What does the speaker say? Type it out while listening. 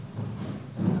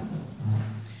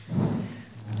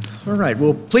All right,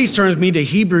 well, please turn with me to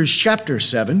Hebrews chapter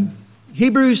 7.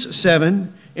 Hebrews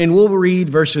 7, and we'll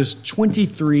read verses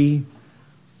 23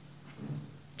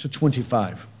 to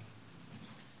 25.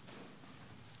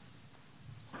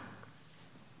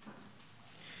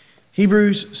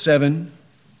 Hebrews 7,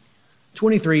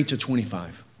 23 to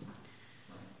 25.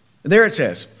 There it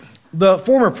says, "The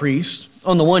former priests,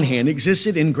 on the one hand,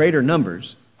 existed in greater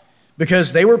numbers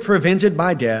because they were prevented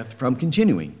by death from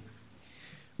continuing.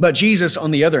 But Jesus,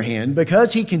 on the other hand,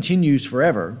 because he continues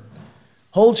forever,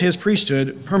 holds his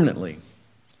priesthood permanently.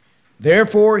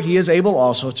 Therefore, he is able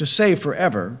also to save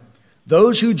forever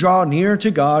those who draw near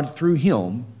to God through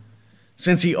him,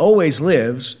 since he always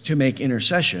lives to make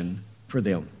intercession for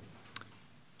them."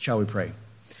 Shall we pray?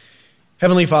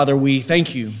 Heavenly Father, we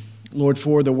thank you, Lord,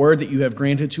 for the word that you have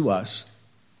granted to us.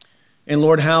 And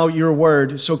Lord, how your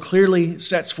word so clearly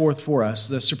sets forth for us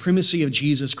the supremacy of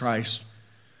Jesus Christ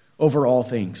over all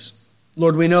things.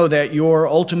 Lord, we know that your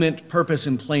ultimate purpose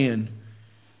and plan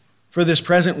for this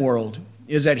present world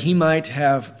is that he might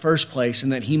have first place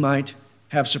and that he might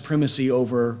have supremacy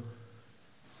over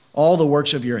all the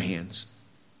works of your hands.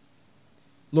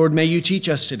 Lord, may you teach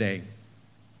us today,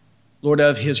 Lord,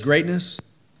 of his greatness,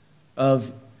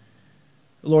 of,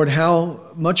 Lord, how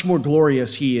much more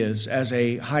glorious he is as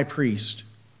a high priest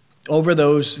over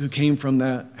those who came from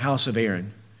the house of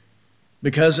Aaron,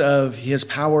 because of his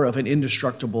power of an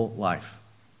indestructible life.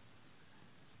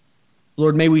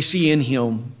 Lord, may we see in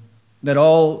him that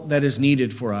all that is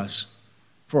needed for us,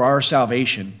 for our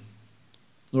salvation,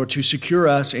 Lord, to secure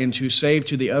us and to save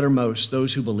to the uttermost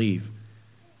those who believe.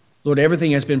 Lord,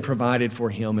 everything has been provided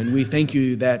for him, and we thank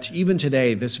you that even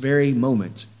today, this very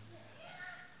moment,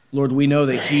 Lord, we know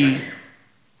that he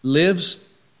lives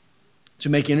to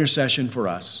make intercession for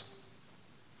us,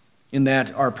 in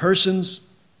that our persons,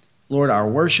 Lord, our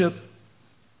worship,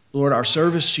 Lord, our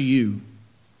service to you,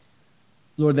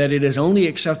 Lord, that it is only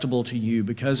acceptable to you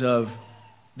because of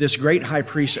this great high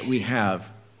priest that we have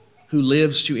who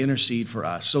lives to intercede for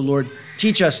us. So, Lord,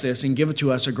 teach us this and give it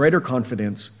to us a greater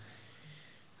confidence,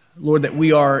 Lord, that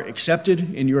we are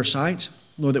accepted in your sight,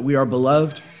 Lord, that we are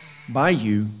beloved by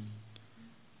you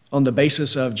on the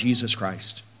basis of Jesus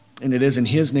Christ. And it is in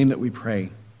his name that we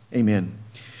pray. Amen.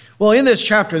 Well, in this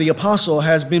chapter, the apostle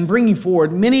has been bringing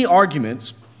forward many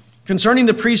arguments concerning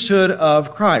the priesthood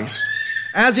of Christ,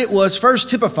 as it was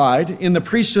first typified in the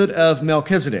priesthood of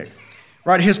Melchisedec.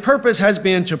 Right? His purpose has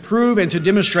been to prove and to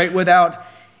demonstrate without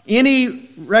any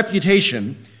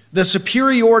refutation the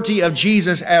superiority of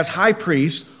Jesus as high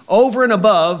priest over and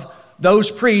above those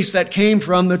priests that came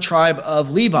from the tribe of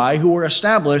Levi who were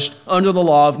established under the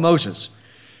law of Moses.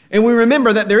 And we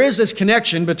remember that there is this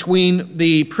connection between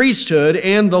the priesthood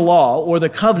and the law, or the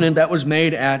covenant that was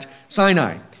made at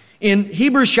Sinai. In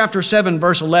Hebrews chapter 7,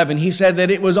 verse 11, he said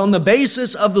that it was on the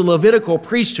basis of the Levitical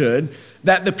priesthood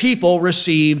that the people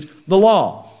received the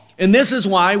law. And this is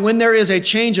why when there is a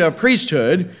change of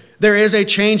priesthood, there is a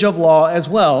change of law as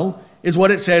well, is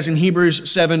what it says in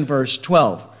Hebrews 7, verse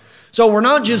 12. So we're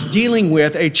not just dealing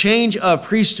with a change of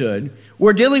priesthood,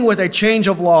 we're dealing with a change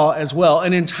of law as well,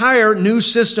 an entire new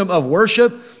system of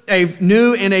worship, a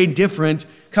new and a different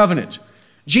covenant.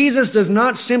 Jesus does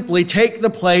not simply take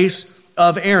the place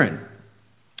of Aaron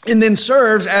and then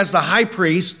serves as the high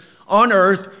priest on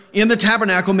earth in the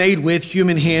tabernacle made with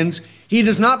human hands. He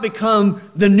does not become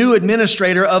the new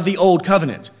administrator of the old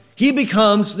covenant. He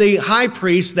becomes the high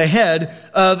priest, the head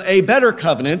of a better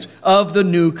covenant, of the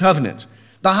new covenant.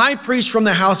 The high priest from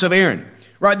the house of Aaron,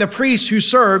 right? The priest who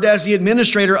served as the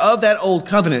administrator of that old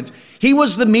covenant. He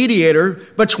was the mediator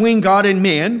between God and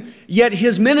man, yet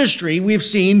his ministry, we've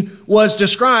seen, was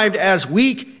described as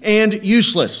weak and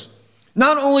useless.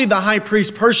 Not only the high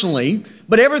priest personally,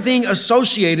 but everything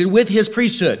associated with his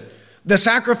priesthood. The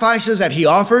sacrifices that he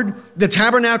offered, the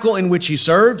tabernacle in which he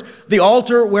served, the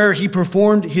altar where he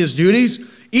performed his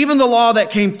duties, even the law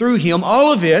that came through him,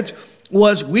 all of it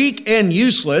was weak and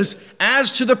useless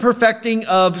as to the perfecting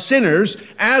of sinners,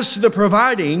 as to the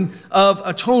providing of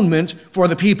atonement for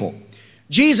the people.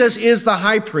 Jesus is the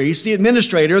high priest, the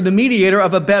administrator, the mediator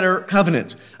of a better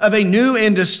covenant, of a new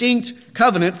and distinct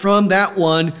covenant from that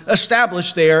one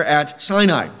established there at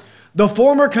Sinai. The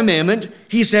former commandment,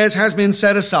 he says, has been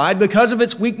set aside because of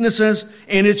its weaknesses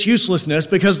and its uselessness,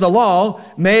 because the law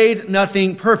made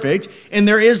nothing perfect, and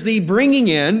there is the bringing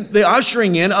in, the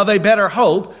ushering in of a better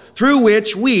hope through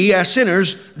which we as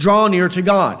sinners draw near to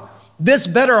God. This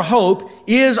better hope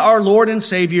is our Lord and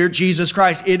Savior, Jesus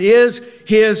Christ. It is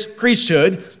his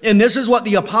priesthood, and this is what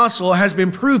the apostle has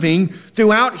been proving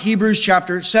throughout Hebrews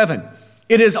chapter 7.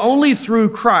 It is only through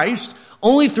Christ,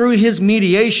 only through his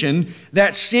mediation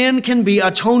that sin can be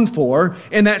atoned for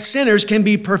and that sinners can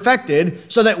be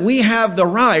perfected so that we have the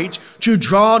right to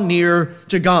draw near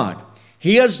to God.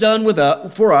 He has done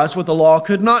for us what the law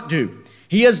could not do.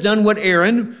 He has done what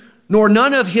Aaron nor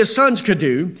none of his sons could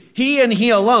do. He and he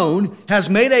alone has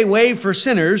made a way for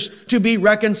sinners to be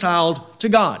reconciled to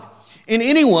God. And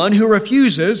anyone who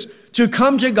refuses to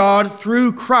come to God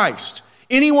through Christ,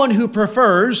 anyone who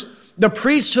prefers the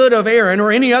priesthood of Aaron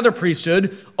or any other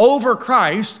priesthood over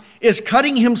Christ, is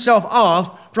cutting himself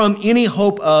off from any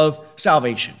hope of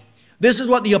salvation. This is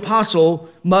what the apostle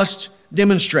must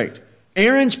demonstrate.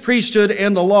 Aaron's priesthood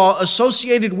and the law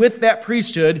associated with that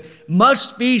priesthood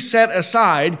must be set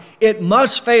aside. It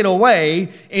must fade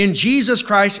away. And Jesus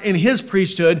Christ and his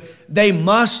priesthood, they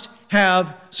must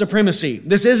have supremacy.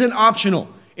 This isn't optional.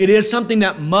 It is something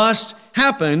that must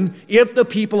happen if the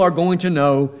people are going to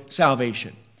know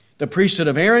salvation. The priesthood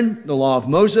of Aaron, the law of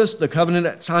Moses, the covenant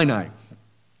at Sinai.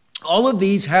 All of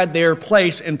these had their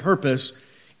place and purpose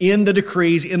in the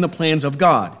decrees, in the plans of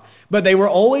God. But they were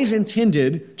always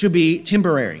intended to be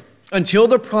temporary until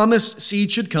the promised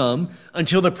seed should come,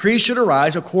 until the priest should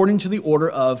arise according to the order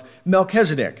of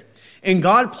Melchisedec. And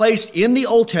God placed in the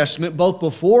Old Testament, both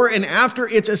before and after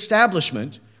its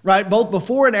establishment, right, both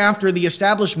before and after the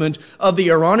establishment of the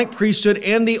Aaronic priesthood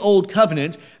and the Old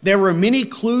Covenant, there were many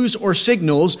clues or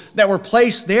signals that were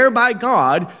placed there by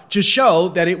God to show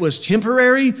that it was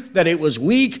temporary, that it was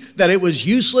weak, that it was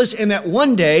useless, and that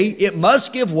one day it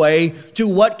must give way to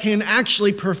what can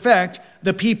actually perfect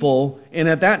the people, and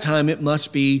at that time it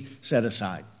must be set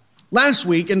aside. Last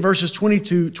week in verses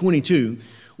 22,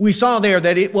 we saw there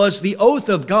that it was the oath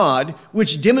of God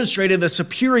which demonstrated the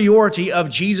superiority of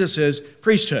Jesus'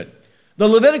 priesthood. The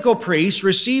Levitical priests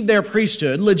received their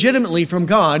priesthood legitimately from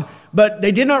God, but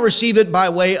they did not receive it by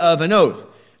way of an oath.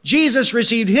 Jesus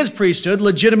received his priesthood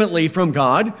legitimately from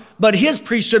God, but his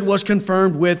priesthood was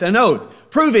confirmed with an oath,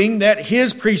 proving that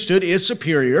his priesthood is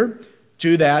superior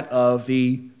to that of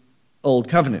the Old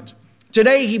Covenant.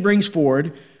 Today he brings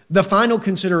forward the final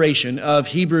consideration of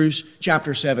Hebrews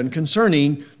chapter 7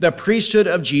 concerning the priesthood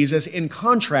of Jesus in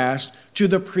contrast to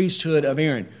the priesthood of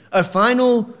Aaron. A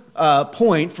final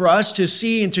point for us to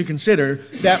see and to consider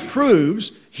that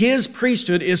proves his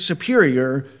priesthood is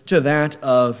superior to that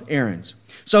of Aaron's.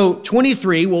 So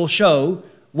 23 will show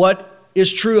what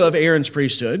is true of Aaron's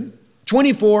priesthood.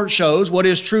 24 shows what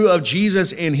is true of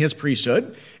Jesus and his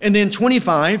priesthood. And then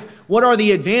 25, what are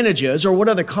the advantages or what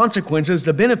are the consequences,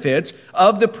 the benefits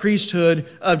of the priesthood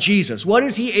of Jesus? What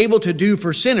is he able to do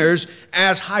for sinners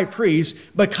as high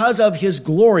priest because of his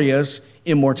glorious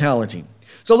immortality?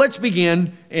 So let's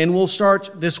begin, and we'll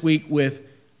start this week with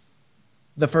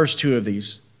the first two of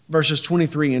these, verses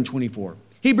 23 and 24.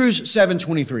 Hebrews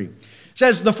 7:23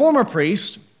 says, "The former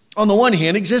priests, on the one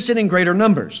hand, existed in greater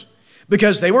numbers,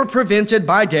 because they were prevented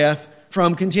by death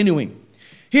from continuing."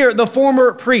 Here, the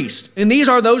former priests, and these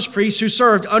are those priests who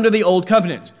served under the Old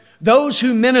Covenant, those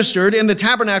who ministered in the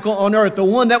tabernacle on earth, the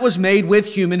one that was made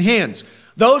with human hands,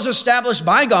 those established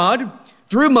by God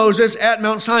through Moses at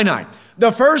Mount Sinai.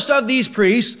 The first of these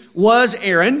priests was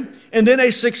Aaron, and then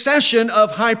a succession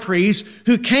of high priests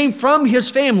who came from his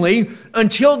family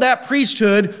until that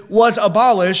priesthood was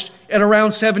abolished at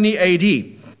around 70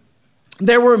 AD.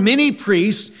 There were many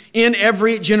priests in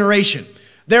every generation.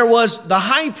 There was the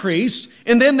high priest,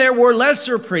 and then there were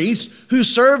lesser priests who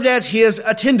served as his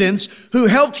attendants, who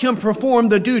helped him perform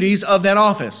the duties of that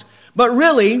office. But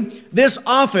really, this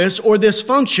office or this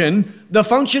function, the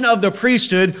function of the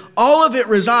priesthood, all of it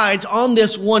resides on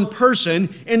this one person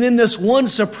and in this one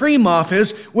supreme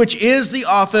office, which is the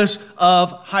office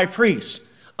of high priest.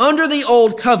 Under the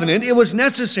Old Covenant, it was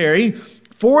necessary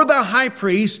for the high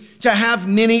priest to have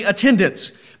many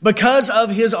attendants because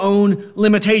of his own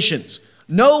limitations.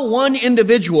 No one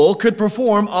individual could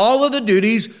perform all of the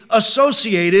duties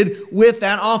associated with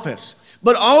that office.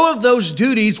 But all of those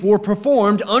duties were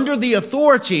performed under the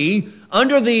authority,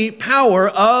 under the power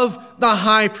of the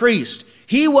high priest.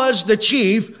 He was the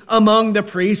chief among the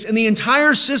priests, and the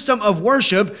entire system of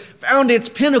worship found its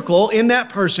pinnacle in that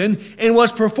person and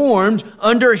was performed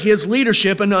under his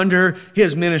leadership and under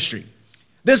his ministry.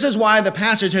 This is why the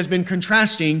passage has been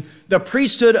contrasting the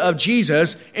priesthood of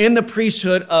Jesus and the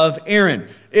priesthood of Aaron.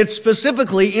 It's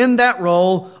specifically in that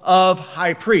role of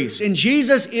high priest. And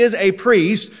Jesus is a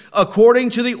priest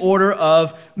according to the order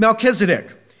of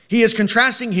Melchisedec. He is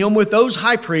contrasting him with those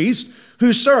high priests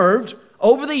who served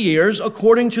over the years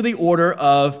according to the order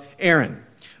of Aaron.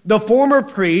 The former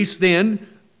priests then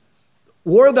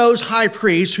were those high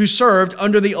priests who served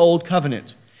under the Old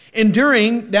Covenant. And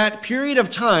during that period of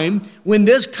time when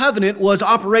this covenant was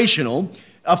operational,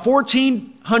 a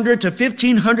 1400 to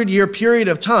 1500 year period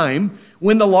of time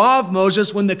when the law of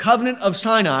Moses, when the covenant of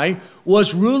Sinai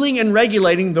was ruling and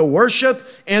regulating the worship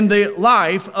and the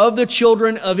life of the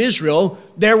children of Israel,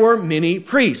 there were many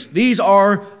priests. These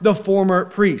are the former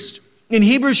priests. In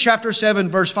Hebrews chapter 7,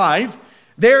 verse 5,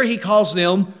 there he calls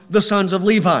them the sons of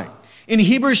Levi. In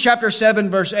Hebrews chapter 7,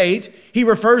 verse 8, he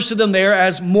refers to them there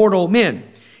as mortal men.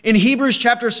 In Hebrews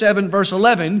chapter 7, verse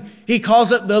 11, he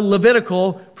calls it the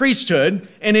Levitical priesthood.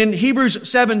 And in Hebrews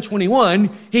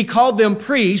 7:21, he called them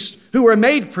priests who were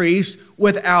made priests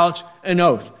without an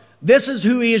oath. This is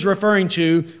who he is referring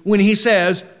to when he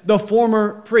says the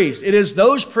former priests. It is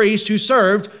those priests who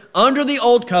served under the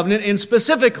old covenant, and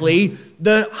specifically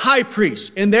the high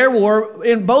priest. And there were,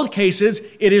 in both cases,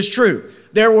 it is true.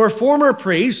 There were former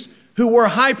priests who were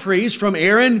high priests from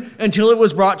Aaron until it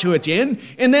was brought to its end.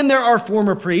 And then there are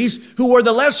former priests who were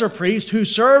the lesser priests who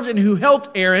served and who helped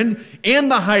Aaron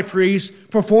and the high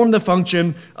priest perform the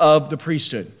function of the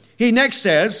priesthood. He next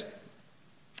says,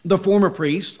 the former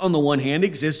priests, on the one hand,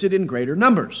 existed in greater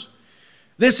numbers.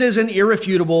 This is an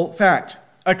irrefutable fact,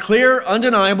 a clear,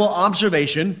 undeniable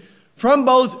observation from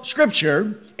both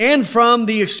Scripture and from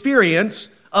the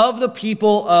experience of the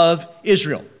people of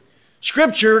Israel.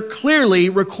 Scripture clearly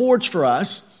records for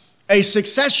us a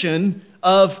succession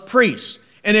of priests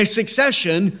and a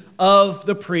succession of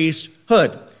the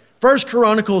priesthood. 1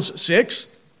 Chronicles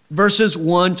 6, verses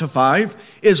 1 to 5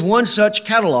 is one such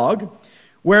catalog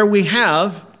where we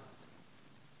have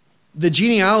the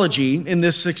genealogy in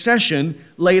this succession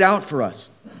laid out for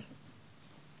us.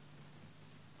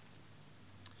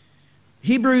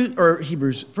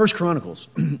 First Chronicles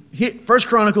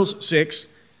 6,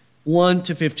 1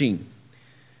 to 15.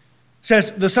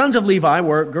 Says, the sons of Levi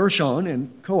were Gershon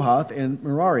and Kohath and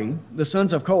Merari. The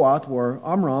sons of Kohath were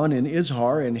Amram and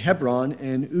Izhar and Hebron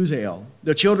and Uzziel.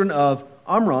 The children of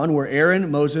Amram were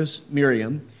Aaron, Moses,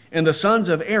 Miriam. And the sons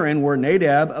of Aaron were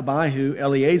Nadab, Abihu,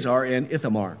 Eleazar, and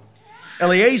Ithamar.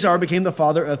 Eleazar became the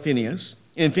father of Phinehas,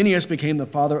 and Phinehas became the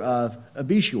father of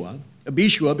Abishua.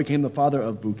 Abishua became the father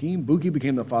of Buki. Buki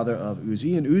became the father of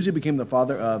Uzi, and Uzi became the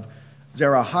father of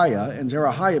Zerahiah, and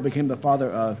Zerahiah became the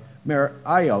father of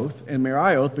Merioth, and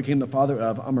Merioth became the father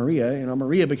of Amariah, and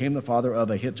Amariah became the father of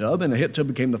Ahitub, and Ahitub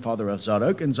became the father of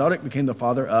Zadok, and Zadok became the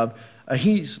father of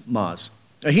Ahimaaz.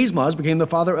 Ahimaaz became the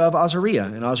father of Azariah,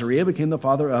 and Azariah became the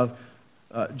father of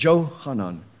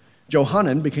Johanan.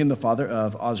 Johanan became the father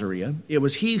of Azariah. It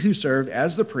was he who served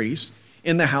as the priest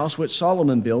in the house which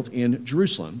Solomon built in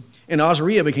Jerusalem. And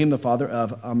Azariah became the father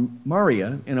of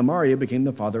Amariah, and Amariah became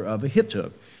the father of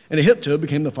Ahitub. And Ahitub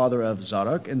became the father of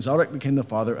Zadok, and Zadok became the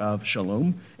father of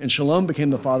Shalom, and Shalom became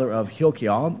the father of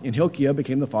Hilkiah, and Hilkiah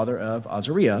became the father of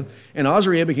Azariah, and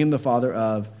Azariah became the father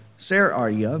of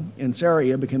Seraiah, and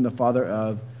Seraiah became the father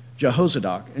of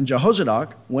Jehozadak. And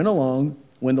Jehozadak went along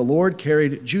when the Lord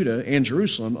carried Judah and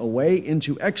Jerusalem away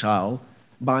into exile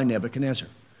by Nebuchadnezzar.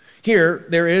 Here,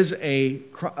 there is a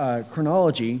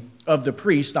chronology of the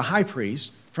priests, the high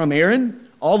priest, from Aaron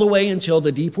all the way until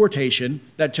the deportation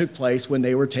that took place when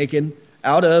they were taken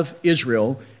out of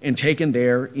Israel and taken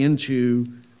there into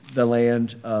the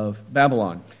land of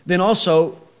Babylon. Then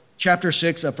also, chapter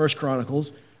 6 of 1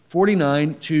 Chronicles,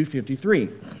 49 to 53.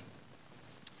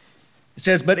 It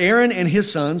says, but Aaron and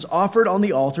his sons offered on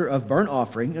the altar of burnt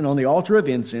offering and on the altar of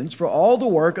incense for all the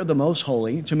work of the most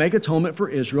holy to make atonement for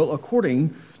Israel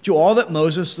according to all that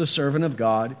Moses, the servant of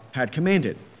God, had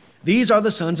commanded. These are the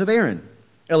sons of Aaron: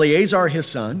 Eleazar his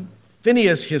son,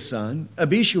 Phinehas his son,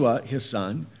 Abishua his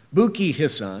son, Buki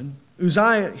his son,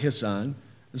 Uzziah his son,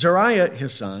 Zariah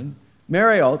his son,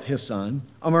 Merioth his son,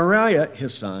 Amariah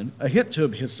his son,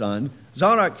 Ahitub his son,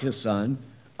 Zadok his son,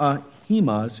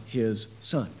 Ahimaaz his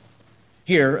son.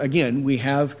 Here, again, we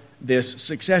have this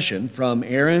succession from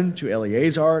Aaron to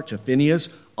Eleazar to Phinehas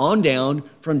on down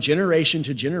from generation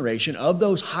to generation of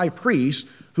those high priests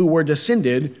who were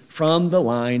descended from the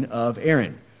line of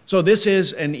Aaron. So this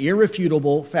is an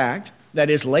irrefutable fact that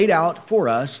is laid out for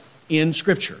us in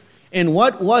Scripture. And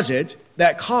what was it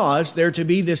that caused there to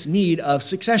be this need of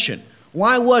succession?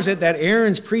 Why was it that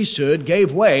Aaron's priesthood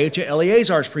gave way to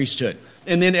Eleazar's priesthood?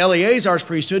 And then Eleazar's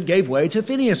priesthood gave way to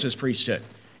Phinehas' priesthood.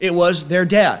 It was their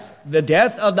death. The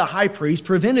death of the high priest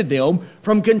prevented them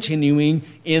from continuing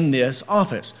in this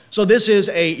office. So this is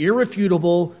an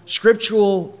irrefutable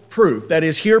scriptural proof that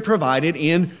is here provided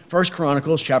in 1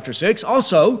 Chronicles chapter 6.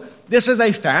 Also, this is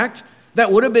a fact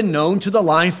that would have been known to the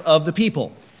life of the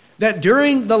people. That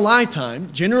during the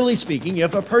lifetime, generally speaking,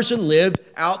 if a person lived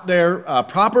out their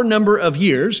proper number of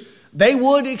years, they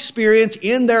would experience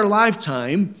in their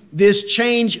lifetime this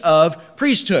change of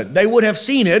priesthood. They would have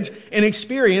seen it and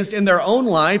experienced in their own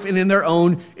life and in their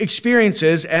own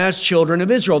experiences as children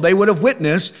of Israel. They would have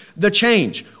witnessed the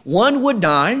change. One would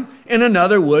die and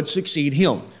another would succeed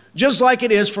him. Just like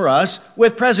it is for us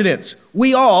with presidents.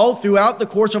 We all, throughout the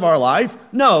course of our life,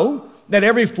 know that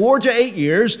every 4 to 8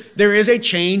 years, there is a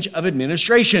change of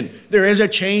administration. There is a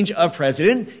change of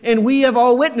president, and we have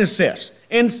all witnessed this.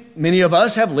 And many of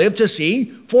us have lived to see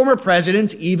former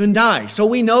presidents even die. So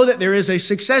we know that there is a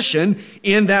succession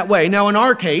in that way. Now, in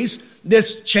our case,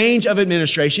 this change of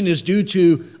administration is due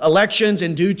to elections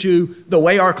and due to the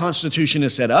way our Constitution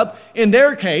is set up. In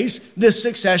their case, this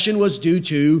succession was due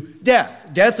to death.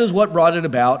 Death is what brought it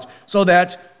about, so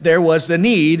that there was the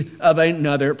need of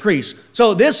another priest.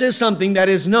 So this is something that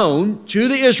is known to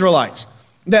the Israelites,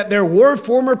 that there were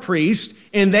former priests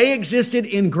and they existed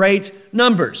in great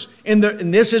numbers. And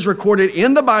this is recorded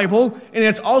in the Bible, and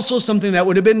it's also something that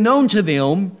would have been known to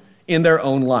them in their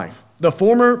own life. The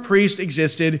former priest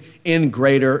existed in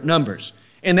greater numbers.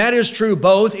 And that is true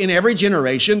both in every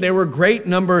generation. There were great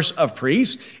numbers of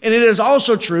priests. And it is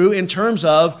also true in terms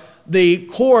of the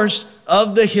course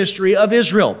of the history of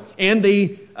Israel and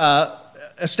the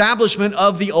establishment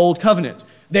of the Old Covenant.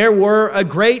 There were a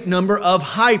great number of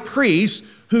high priests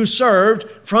who served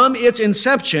from its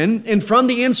inception and from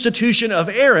the institution of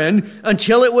Aaron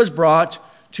until it was brought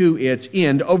to its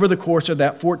end over the course of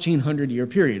that 1400-year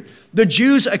period. The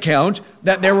Jews account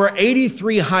that there were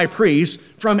 83 high priests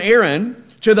from Aaron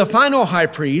to the final high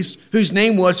priest, whose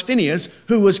name was Phinehas,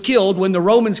 who was killed when the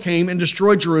Romans came and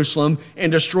destroyed Jerusalem and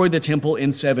destroyed the temple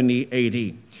in 70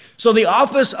 AD. So the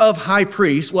office of high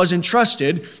priest was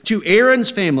entrusted to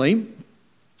Aaron's family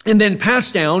and then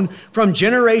passed down from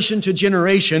generation to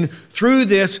generation through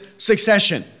this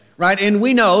succession. Right? And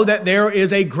we know that there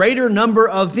is a greater number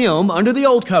of them under the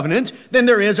Old Covenant than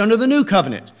there is under the New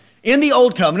Covenant. In the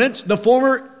Old Covenant, the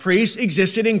former priests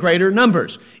existed in greater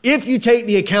numbers. If you take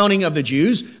the accounting of the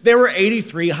Jews, there were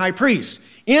 83 high priests.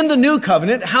 In the New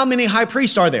Covenant, how many high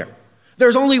priests are there?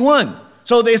 There's only one.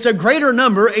 So it's a greater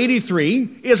number.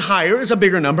 83 is higher, is a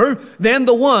bigger number than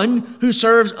the one who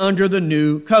serves under the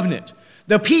New Covenant.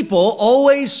 The people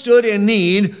always stood in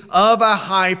need of a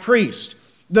high priest.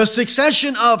 The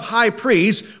succession of high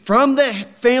priests from the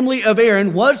family of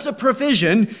Aaron was the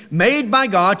provision made by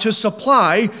God to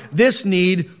supply this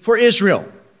need for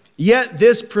Israel. Yet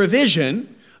this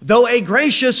provision, though a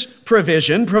gracious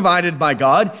provision provided by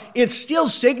God, it still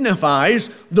signifies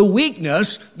the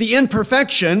weakness, the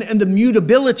imperfection, and the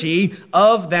mutability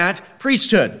of that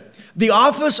priesthood. The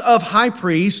office of high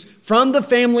priest from the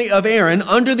family of Aaron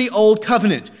under the Old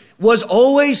Covenant was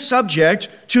always subject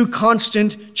to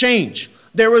constant change.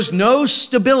 There was no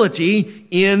stability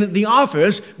in the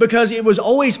office because it was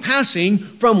always passing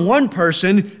from one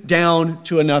person down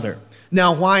to another.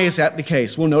 Now, why is that the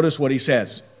case? Well, notice what he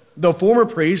says. The former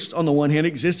priests, on the one hand,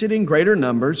 existed in greater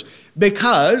numbers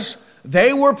because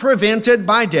they were prevented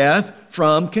by death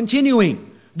from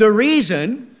continuing. The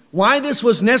reason why this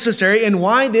was necessary and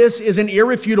why this is an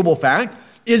irrefutable fact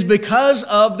is because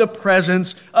of the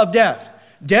presence of death.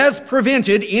 Death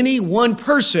prevented any one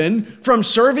person from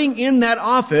serving in that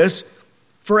office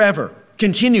forever,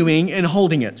 continuing and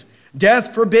holding it.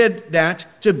 Death forbid that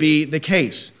to be the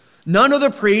case. None of the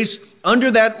priests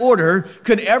under that order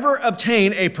could ever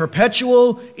obtain a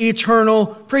perpetual, eternal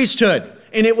priesthood.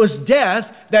 And it was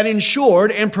death that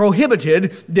ensured and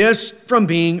prohibited this from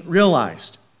being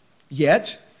realized.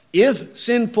 Yet, if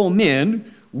sinful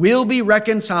men will be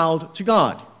reconciled to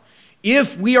God,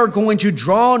 if we are going to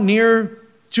draw near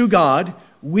to God,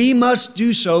 we must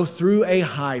do so through a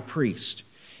high priest.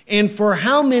 And for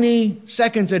how many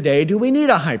seconds a day do we need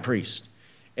a high priest?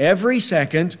 Every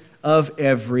second of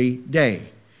every day.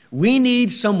 We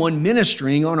need someone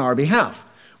ministering on our behalf.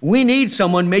 We need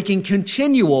someone making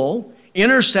continual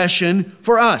intercession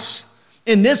for us.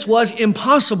 And this was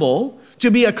impossible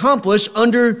to be accomplished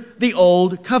under the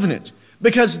Old Covenant,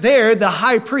 because there the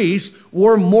high priests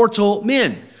were mortal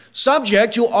men,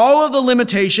 subject to all of the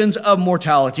limitations of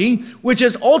mortality, which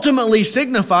is ultimately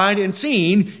signified and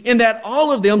seen in that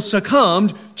all of them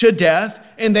succumbed to death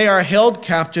and they are held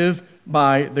captive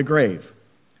by the grave.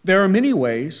 There are many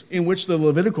ways in which the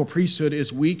Levitical priesthood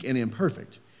is weak and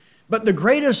imperfect, but the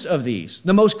greatest of these,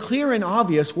 the most clear and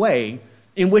obvious way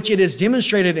in which it is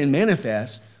demonstrated and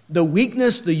manifest, the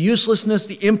weakness, the uselessness,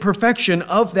 the imperfection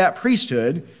of that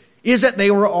priesthood, is that they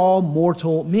were all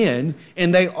mortal men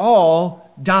and they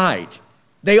all died.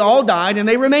 They all died and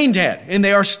they remain dead, and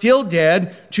they are still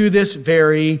dead to this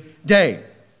very day.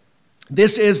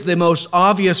 This is the most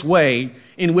obvious way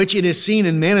in which it is seen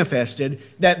and manifested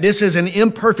that this is an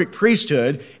imperfect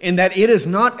priesthood and that it is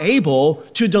not able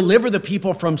to deliver the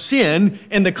people from sin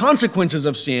and the consequences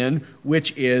of sin,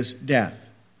 which is death.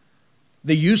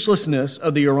 The uselessness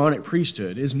of the Aaronic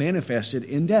priesthood is manifested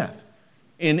in death.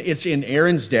 And it's in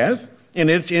Aaron's death, and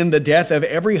it's in the death of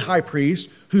every high priest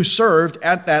who served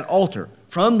at that altar,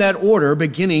 from that order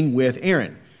beginning with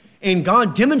Aaron. And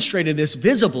God demonstrated this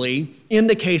visibly in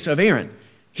the case of Aaron.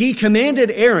 He commanded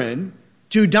Aaron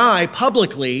to die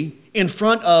publicly in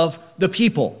front of the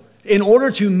people in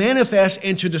order to manifest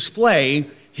and to display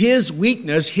his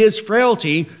weakness, his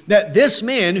frailty, that this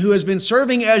man who has been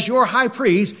serving as your high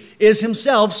priest is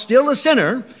himself still a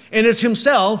sinner and is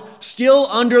himself still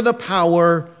under the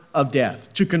power of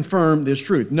death, to confirm this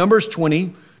truth. Numbers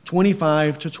 20,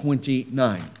 25 to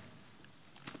 29.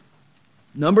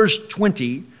 Numbers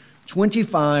 20,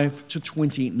 25 to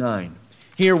 29.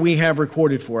 Here we have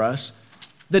recorded for us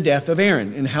the death of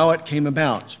Aaron and how it came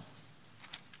about,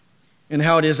 and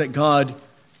how it is that God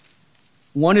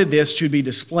wanted this to be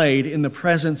displayed in the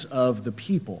presence of the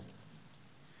people.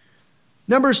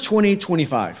 Numbers 20,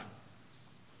 25.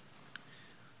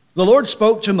 The Lord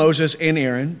spoke to Moses and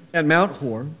Aaron at Mount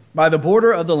Hor by the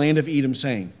border of the land of Edom,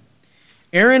 saying,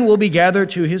 Aaron will be gathered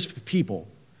to his people,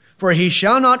 for he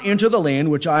shall not enter the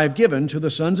land which I have given to the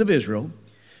sons of Israel,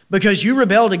 because you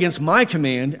rebelled against my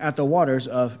command at the waters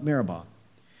of Meribah.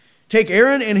 Take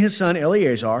Aaron and his son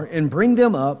Eleazar and bring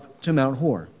them up to Mount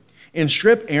Hor, and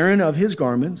strip Aaron of his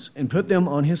garments and put them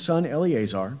on his son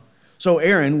Eleazar. So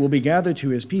Aaron will be gathered to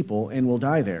his people and will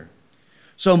die there.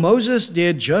 So Moses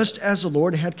did just as the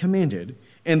Lord had commanded,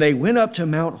 and they went up to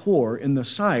Mount Hor in the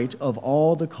sight of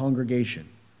all the congregation.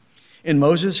 And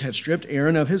Moses had stripped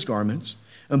Aaron of his garments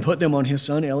and put them on his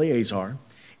son Eleazar.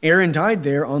 Aaron died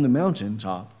there on the mountain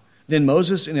top. Then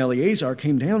Moses and Eleazar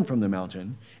came down from the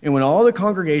mountain, and when all the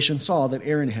congregation saw that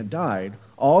Aaron had died,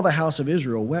 all the house of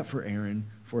Israel wept for Aaron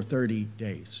for 30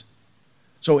 days.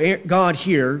 So God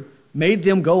here made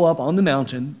them go up on the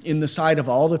mountain in the sight of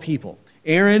all the people.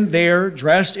 Aaron there,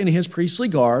 dressed in his priestly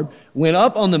garb, went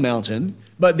up on the mountain,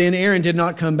 but then Aaron did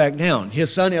not come back down.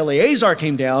 His son Eleazar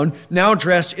came down, now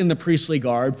dressed in the priestly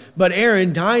garb, but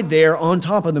Aaron died there on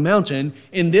top of the mountain,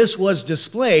 and this was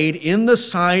displayed in the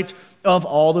sight of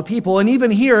all the people. And even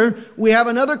here, we have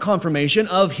another confirmation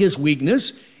of his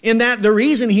weakness, in that the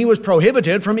reason he was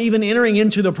prohibited from even entering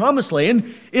into the promised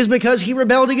land is because he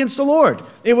rebelled against the Lord.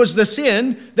 It was the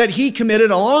sin that he committed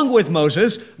along with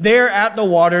Moses there at the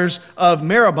waters of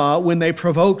Meribah when they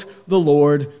provoked the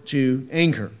Lord to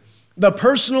anger. The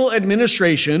personal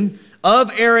administration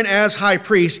of Aaron as high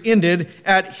priest ended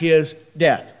at his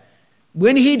death.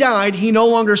 When he died, he no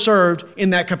longer served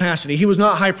in that capacity. He was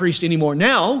not high priest anymore.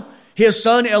 Now, his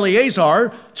son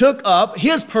Eleazar took up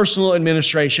his personal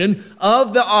administration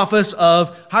of the office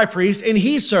of high priest, and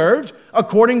he served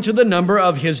according to the number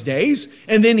of his days.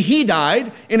 And then he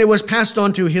died, and it was passed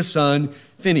on to his son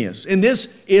Phinehas. And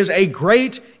this is a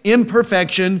great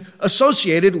imperfection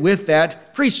associated with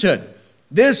that priesthood.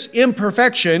 This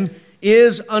imperfection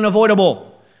is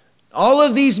unavoidable. All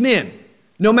of these men,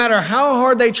 no matter how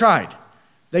hard they tried,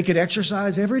 they could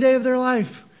exercise every day of their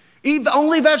life, eat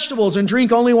only vegetables and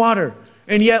drink only water.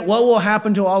 And yet what will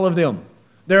happen to all of them?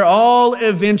 They're all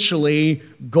eventually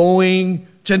going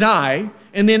to die.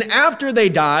 And then after they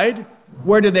died,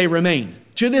 where do they remain?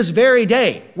 To this very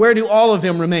day, where do all of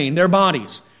them remain? Their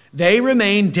bodies. They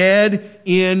remain dead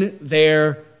in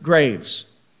their graves.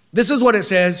 This is what it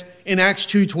says in Acts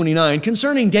 2:29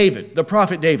 concerning David, the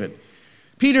prophet David.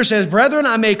 Peter says, Brethren,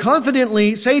 I may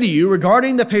confidently say to you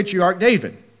regarding the patriarch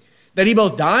David, that he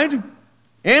both died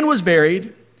and was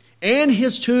buried, and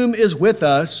his tomb is with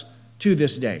us to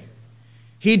this day.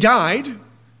 He died,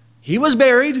 he was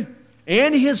buried,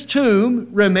 and his tomb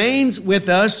remains with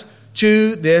us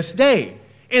to this day.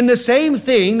 And the same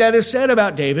thing that is said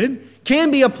about David can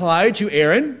be applied to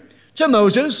Aaron, to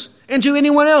Moses, and to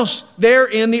anyone else there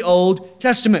in the Old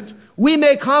Testament. We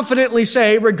may confidently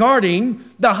say regarding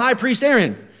the high priest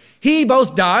Aaron, he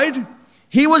both died,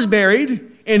 he was buried,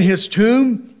 and his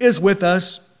tomb is with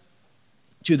us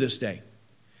to this day.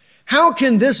 How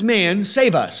can this man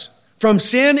save us from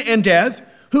sin and death,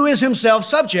 who is himself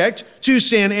subject to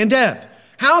sin and death?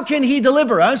 How can he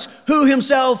deliver us, who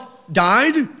himself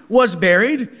died, was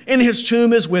buried, and his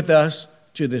tomb is with us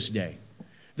to this day?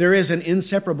 There is an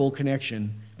inseparable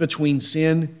connection between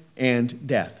sin and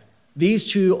death.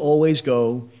 These two always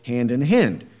go hand in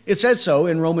hand. It says so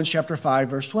in Romans chapter 5,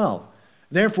 verse 12.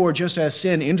 Therefore, just as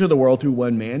sin entered the world through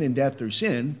one man and death through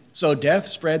sin, so death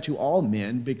spread to all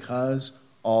men because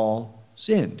all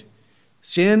sinned.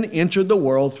 Sin entered the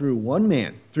world through one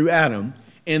man, through Adam,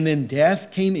 and then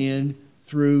death came in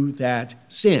through that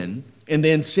sin. And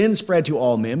then sin spread to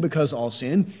all men because all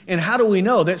sin. And how do we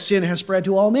know that sin has spread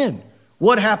to all men?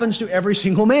 What happens to every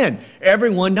single man?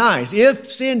 Everyone dies. If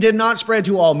sin did not spread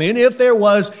to all men, if there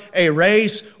was a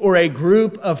race or a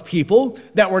group of people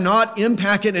that were not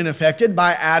impacted and affected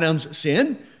by Adam's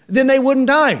sin, then they wouldn't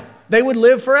die. They would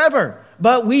live forever.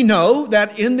 But we know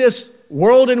that in this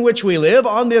world in which we live,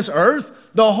 on this earth,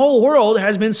 the whole world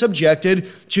has been subjected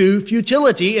to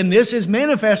futility, and this is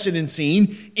manifested and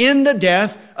seen in the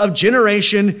death of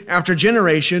generation after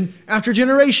generation after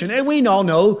generation. And we all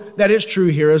know that it's true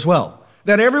here as well.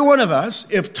 That every one of us,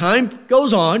 if time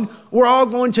goes on, we're all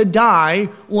going to die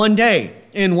one day.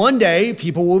 And one day,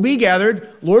 people will be gathered,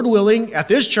 Lord willing, at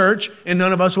this church, and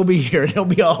none of us will be here. It'll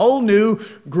be a whole new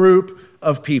group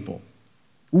of people.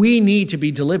 We need to be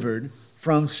delivered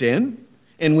from sin,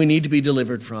 and we need to be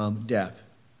delivered from death.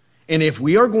 And if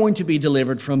we are going to be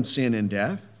delivered from sin and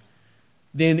death,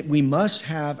 then we must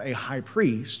have a high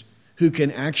priest who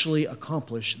can actually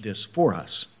accomplish this for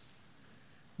us.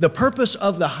 The purpose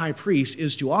of the high priest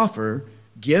is to offer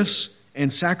gifts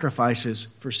and sacrifices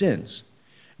for sins.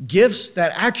 Gifts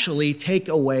that actually take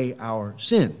away our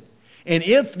sin. And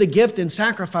if the gift and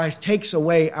sacrifice takes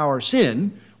away our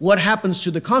sin, what happens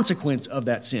to the consequence of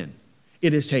that sin?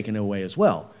 It is taken away as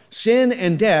well. Sin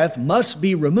and death must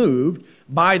be removed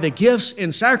by the gifts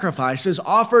and sacrifices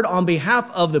offered on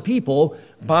behalf of the people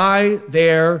by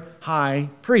their high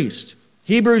priest.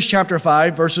 Hebrews chapter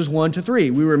 5, verses 1 to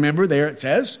 3. We remember there it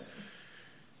says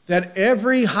that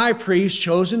every high priest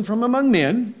chosen from among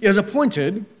men is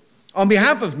appointed on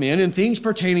behalf of men in things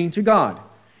pertaining to God,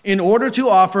 in order to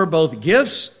offer both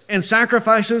gifts and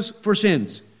sacrifices for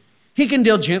sins. He can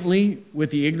deal gently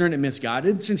with the ignorant and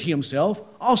misguided, since he himself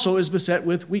also is beset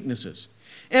with weaknesses.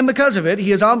 And because of it,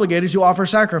 he is obligated to offer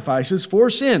sacrifices for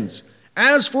sins,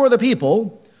 as for the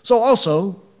people, so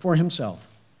also for himself.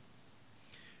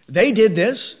 They did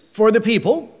this for the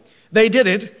people. They did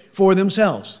it for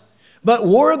themselves. But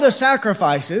were the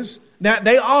sacrifices that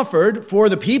they offered for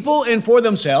the people and for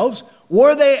themselves,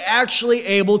 were they actually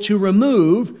able to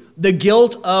remove the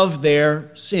guilt of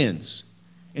their sins?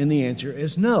 And the answer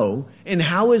is no. And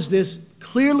how is this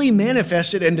clearly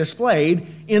manifested and displayed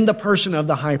in the person of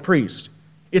the high priest?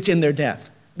 It's in their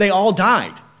death. They all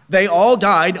died. They all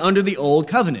died under the old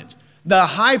covenant. The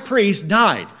high priest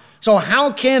died. So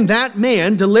how can that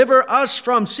man deliver us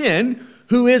from sin,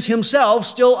 who is himself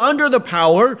still under the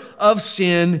power of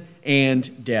sin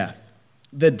and death?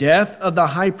 The death of the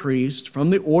high priest from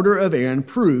the order of Aaron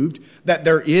proved that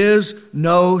there is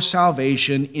no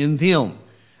salvation in them.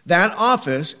 That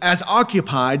office as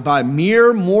occupied by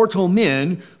mere mortal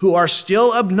men who are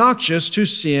still obnoxious to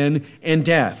sin and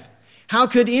death. How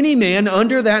could any man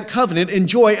under that covenant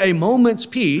enjoy a moment's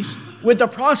peace with the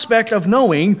prospect of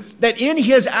knowing that in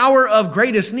his hour of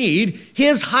greatest need,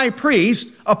 his high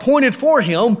priest appointed for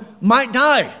him might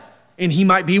die, and he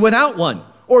might be without one?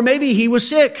 Or maybe he was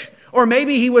sick, or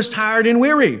maybe he was tired and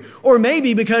weary, or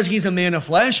maybe because he's a man of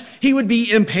flesh, he would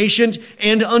be impatient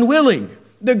and unwilling.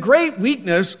 The great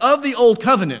weakness of the old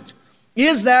covenant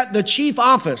is that the chief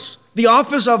office, the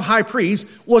office of high priest,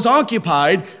 was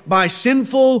occupied by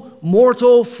sinful,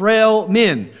 mortal, frail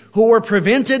men who were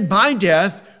prevented by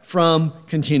death from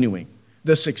continuing.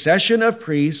 The succession of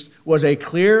priests was a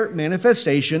clear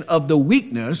manifestation of the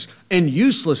weakness and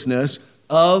uselessness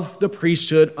of the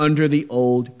priesthood under the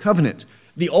old covenant.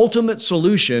 The ultimate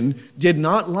solution did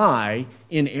not lie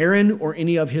in Aaron or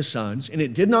any of his sons, and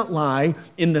it did not lie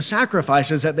in the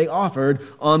sacrifices that they offered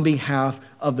on behalf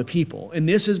of the people. And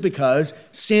this is because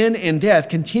sin and death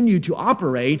continued to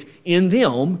operate in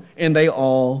them, and they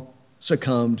all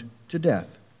succumbed to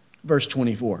death. Verse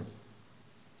 24.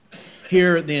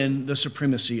 Here then the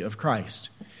supremacy of Christ.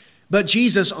 But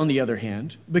Jesus, on the other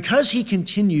hand, because he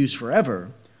continues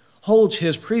forever, holds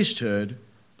his priesthood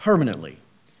permanently.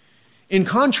 In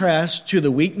contrast to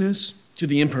the weakness, to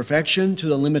the imperfection, to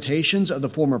the limitations of the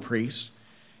former priests,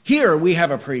 here we have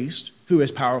a priest who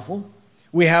is powerful.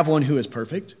 We have one who is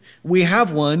perfect. We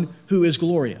have one who is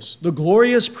glorious, the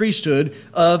glorious priesthood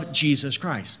of Jesus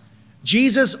Christ.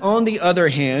 Jesus, on the other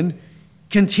hand,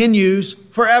 continues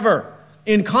forever.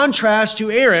 In contrast to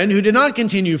Aaron, who did not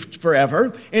continue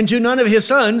forever, and to none of his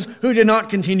sons who did not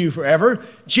continue forever,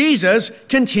 Jesus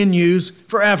continues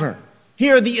forever.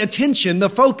 Here, the attention, the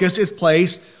focus is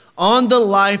placed on the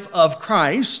life of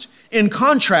Christ in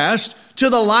contrast to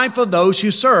the life of those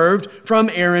who served from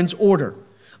Aaron's order.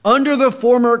 Under the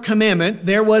former commandment,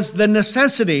 there was the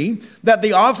necessity that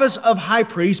the office of high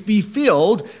priest be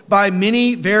filled by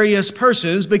many various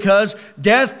persons because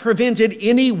death prevented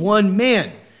any one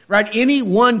man, right? Any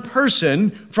one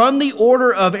person from the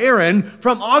order of Aaron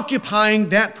from occupying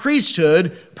that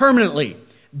priesthood permanently.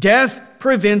 Death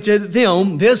prevented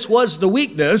them. This was the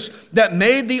weakness that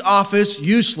made the office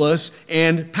useless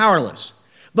and powerless.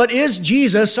 But is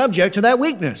Jesus subject to that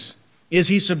weakness? Is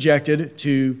he subjected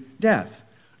to death?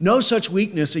 No such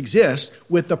weakness exists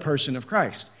with the person of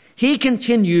Christ. He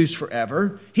continues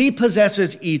forever. He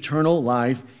possesses eternal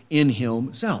life in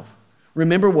himself.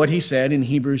 Remember what he said in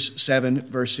Hebrews 7,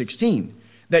 verse 16,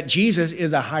 that Jesus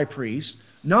is a high priest,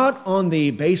 not on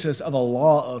the basis of a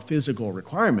law of physical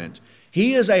requirement.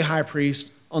 He is a high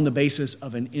priest on the basis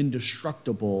of an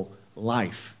indestructible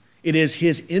life. It is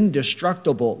his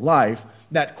indestructible life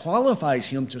that qualifies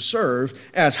him to serve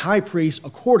as high priest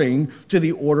according to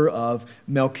the order of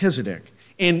Melchisedec.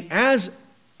 And as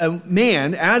a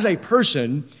man, as a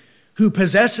person who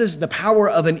possesses the power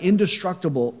of an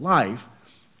indestructible life,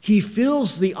 he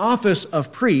fills the office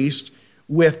of priest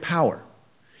with power.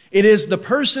 It is the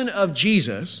person of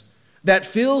Jesus that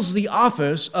fills the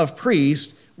office of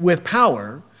priest with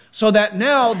power, so that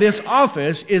now this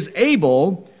office is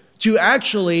able to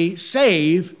actually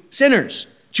save sinners,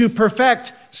 to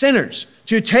perfect sinners,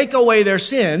 to take away their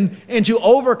sin, and to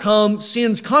overcome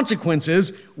sin's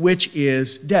consequences, which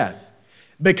is death.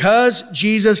 Because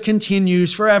Jesus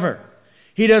continues forever,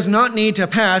 he does not need to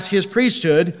pass his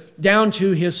priesthood down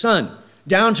to his son,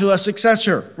 down to a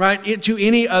successor, right, to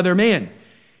any other man.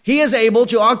 He is able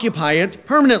to occupy it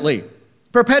permanently,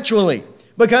 perpetually,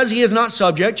 because he is not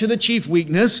subject to the chief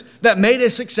weakness that made a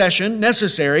succession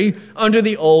necessary under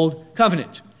the old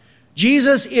covenant.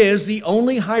 Jesus is the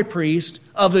only high priest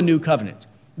of the new covenant.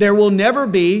 There will never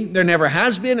be, there never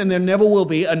has been, and there never will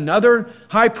be another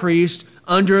high priest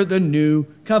under the new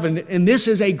covenant. And this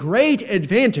is a great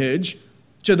advantage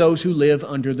to those who live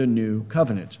under the new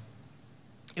covenant.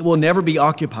 It will never be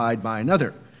occupied by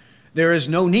another. There is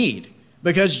no need,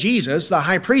 because Jesus, the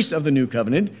high priest of the new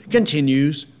covenant,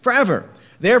 continues forever.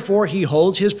 Therefore, he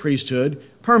holds his priesthood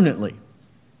permanently.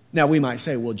 Now, we might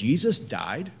say, well, Jesus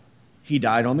died. He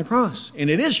died on the cross. And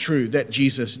it is true that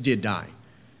Jesus did die.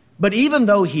 But even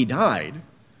though he died,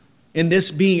 and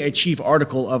this being a chief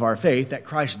article of our faith, that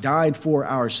Christ died for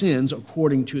our sins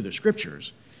according to the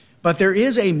Scriptures, but there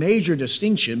is a major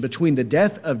distinction between the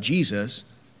death of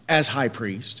Jesus as high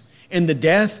priest and the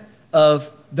death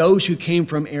of those who came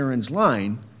from Aaron's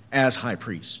line as high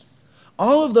priest.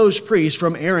 All of those priests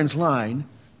from Aaron's line,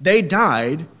 they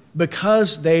died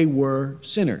because they were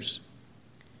sinners.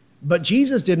 But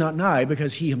Jesus did not die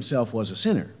because he himself was a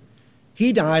sinner.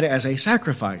 He died as a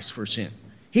sacrifice for sin.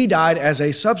 He died as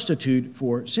a substitute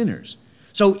for sinners.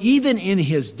 So even in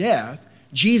his death,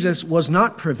 Jesus was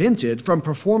not prevented from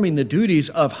performing the duties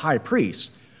of high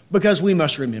priest, because we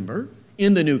must remember,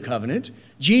 in the new covenant,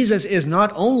 Jesus is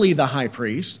not only the high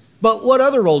priest, but what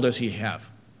other role does he have?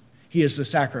 He is the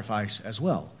sacrifice as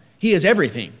well. He is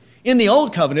everything. In the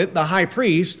old covenant, the high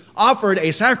priest offered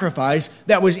a sacrifice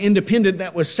that was independent,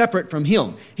 that was separate from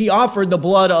him. He offered the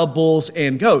blood of bulls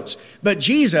and goats. But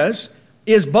Jesus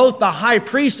is both the high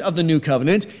priest of the new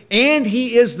covenant, and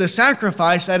he is the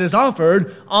sacrifice that is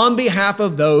offered on behalf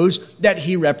of those that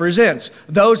he represents,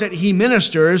 those that he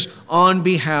ministers on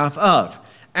behalf of.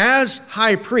 As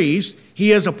high priest,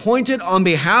 he is appointed on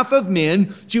behalf of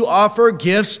men to offer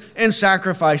gifts and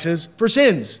sacrifices for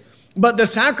sins. But the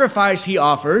sacrifice he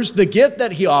offers, the gift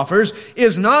that he offers,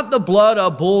 is not the blood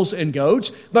of bulls and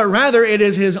goats, but rather it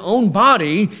is his own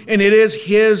body and it is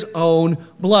his own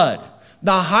blood.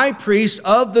 The high priest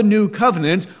of the new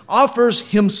covenant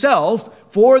offers himself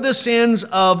for the sins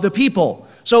of the people.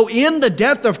 So in the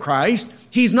death of Christ,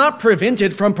 he's not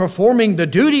prevented from performing the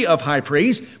duty of high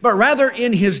priest, but rather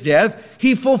in his death,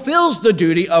 he fulfills the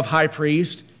duty of high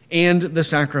priest and the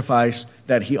sacrifice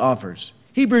that he offers.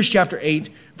 Hebrews chapter 8,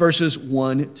 verses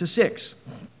 1 to 6.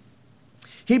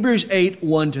 Hebrews 8,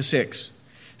 1 to 6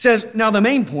 says, "Now the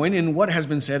main point in what has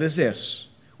been said is this.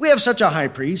 We have such a high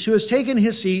priest who has taken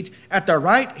his seat at the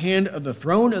right hand of the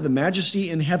throne of the majesty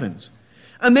in heavens,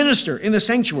 a minister in the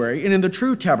sanctuary and in the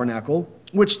true tabernacle,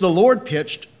 which the Lord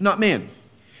pitched, not man.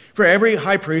 For every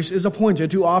high priest is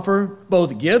appointed to offer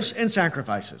both gifts and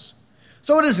sacrifices.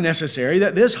 So it is necessary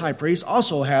that this high priest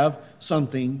also have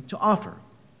something to offer.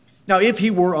 Now, if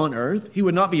he were on earth, he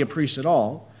would not be a priest at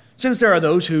all, since there are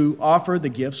those who offer the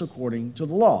gifts according to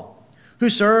the law, who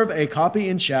serve a copy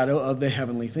and shadow of the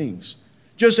heavenly things.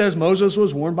 Just as Moses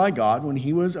was warned by God when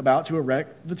he was about to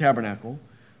erect the tabernacle.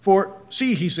 For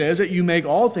see, he says, that you make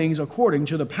all things according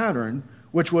to the pattern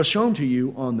which was shown to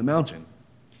you on the mountain.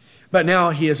 But now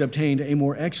he has obtained a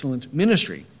more excellent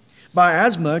ministry, by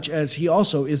as much as he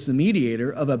also is the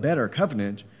mediator of a better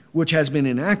covenant, which has been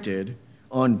enacted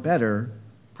on better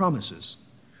promises.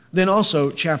 Then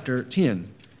also chapter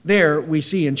 10. There we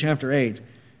see in chapter 8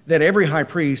 that every high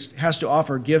priest has to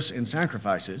offer gifts and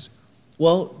sacrifices.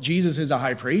 Well, Jesus is a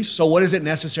high priest, so what is it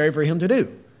necessary for him to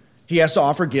do? He has to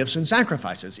offer gifts and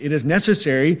sacrifices. It is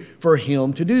necessary for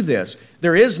him to do this.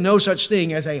 There is no such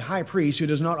thing as a high priest who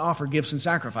does not offer gifts and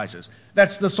sacrifices.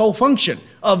 That's the sole function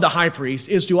of the high priest,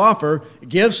 is to offer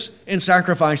gifts and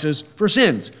sacrifices for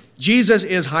sins. Jesus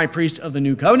is high priest of the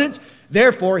new covenant.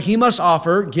 Therefore, he must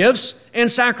offer gifts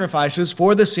and sacrifices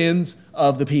for the sins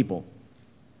of the people.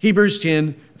 Hebrews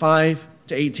 10,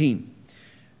 5-18.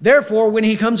 Therefore, when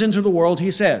he comes into the world,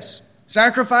 he says,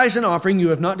 sacrifice and offering you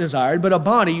have not desired, but a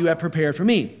body you have prepared for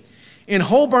me. In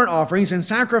whole burnt offerings and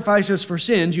sacrifices for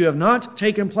sins you have not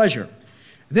taken pleasure.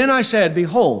 Then I said,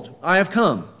 behold, I have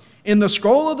come. In the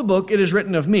scroll of the book it is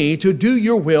written of me, to do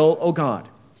your will, O God.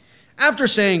 After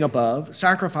saying above,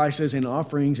 sacrifices and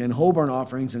offerings and whole burnt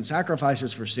offerings and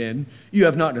sacrifices for sin you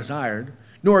have not desired,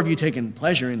 nor have you taken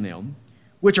pleasure in them,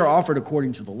 which are offered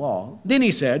according to the law. Then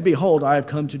he said, behold, I have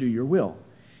come to do your will.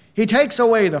 He takes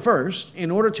away the first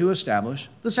in order to establish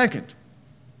the second.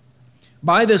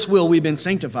 By this will we've been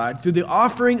sanctified through the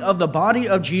offering of the body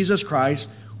of Jesus Christ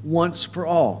once for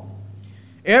all.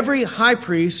 Every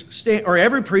priest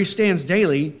stands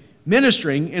daily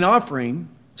ministering and offering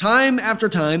time after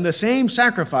time the same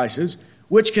sacrifices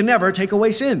which can never take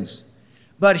away sins.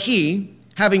 But he,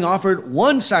 having offered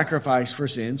one sacrifice for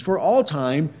sins for all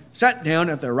time, sat down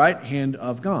at the right hand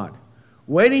of God,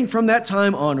 waiting from that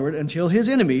time onward until his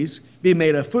enemies be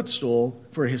made a footstool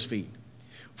for his feet.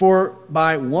 For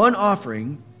by one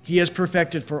offering he has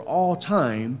perfected for all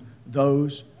time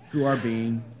those who are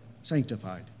being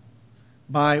sanctified.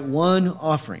 By one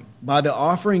offering, by the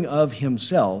offering of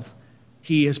himself,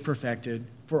 he has perfected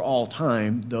for all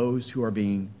time those who are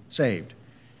being saved.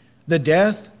 The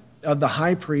death of the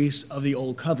high priest of the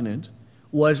old covenant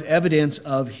was evidence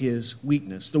of his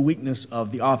weakness, the weakness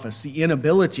of the office, the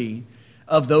inability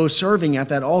of those serving at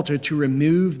that altar to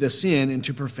remove the sin and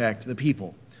to perfect the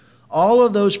people. All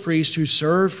of those priests who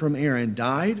served from Aaron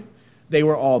died. They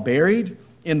were all buried,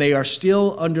 and they are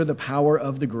still under the power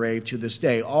of the grave to this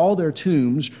day. All their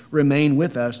tombs remain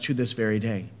with us to this very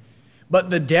day. But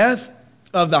the death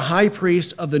of the high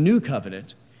priest of the new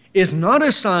covenant is not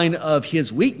a sign of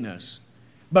his weakness,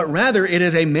 but rather it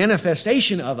is a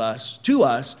manifestation of to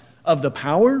us, of the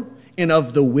power and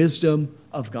of the wisdom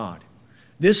of God.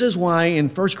 This is why in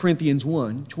 1 Corinthians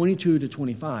 1,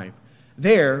 22-25,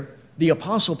 there the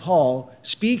Apostle Paul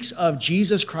speaks of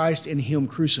Jesus Christ and him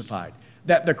crucified,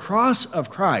 that the cross of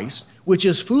Christ, which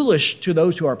is foolish to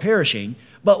those who are perishing,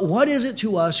 but what is it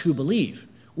to us who believe?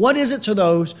 What is it to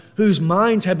those whose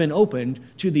minds have been opened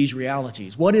to these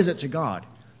realities? What is it to God?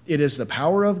 It is the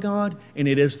power of God, and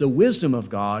it is the wisdom of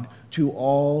God to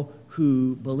all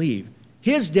who believe.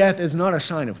 His death is not a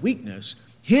sign of weakness.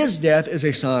 His death is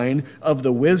a sign of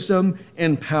the wisdom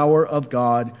and power of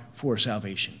God for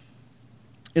salvation.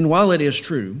 And while it is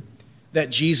true that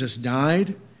Jesus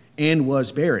died and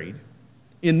was buried,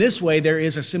 in this way there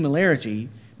is a similarity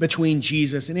between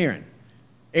Jesus and Aaron.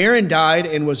 Aaron died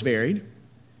and was buried.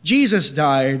 Jesus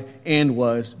died and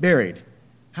was buried.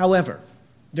 However,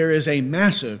 there is a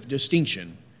massive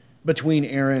distinction between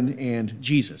Aaron and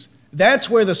Jesus. That's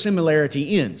where the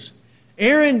similarity ends.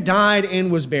 Aaron died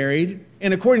and was buried,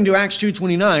 and according to Acts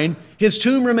 2:29, his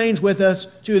tomb remains with us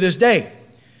to this day.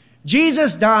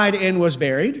 Jesus died and was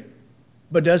buried,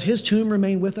 but does his tomb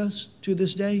remain with us to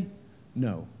this day?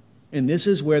 No. And this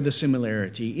is where the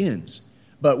similarity ends.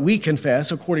 But we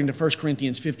confess, according to 1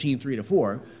 Corinthians 15,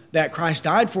 3-4, that Christ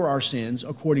died for our sins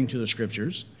according to the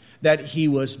Scriptures, that he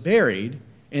was buried,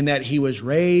 and that he was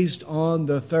raised on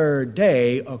the third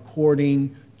day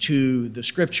according to the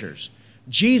Scriptures.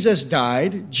 Jesus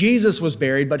died, Jesus was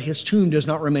buried, but his tomb does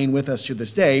not remain with us to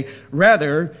this day.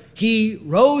 Rather, he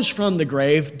rose from the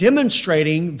grave,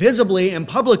 demonstrating visibly and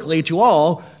publicly to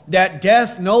all that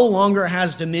death no longer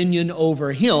has dominion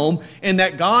over him, and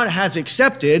that God has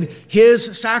accepted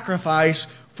his sacrifice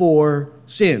for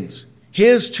sins.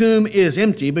 His tomb is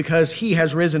empty because he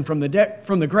has risen from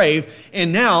the grave,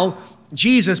 and now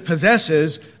Jesus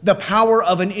possesses the power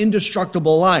of an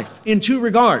indestructible life in two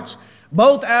regards.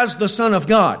 Both as the Son of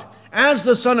God. As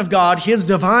the Son of God, his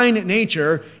divine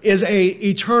nature is an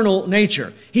eternal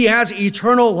nature. He has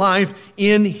eternal life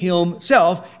in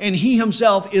himself, and he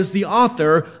himself is the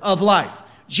author of life.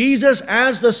 Jesus,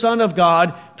 as the Son of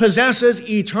God, possesses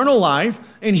eternal life,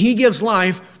 and he gives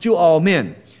life to all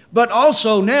men. But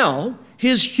also now,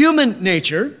 his human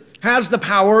nature has the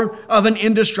power of an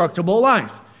indestructible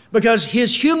life because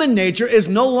his human nature is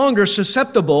no longer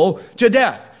susceptible to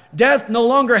death. Death no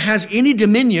longer has any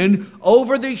dominion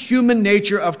over the human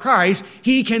nature of Christ.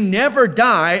 He can never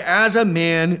die as a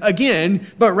man again,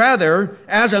 but rather,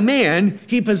 as a man,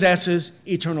 he possesses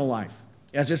eternal life.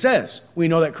 As it says, we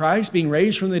know that Christ, being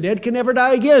raised from the dead, can never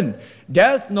die again.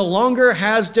 Death no longer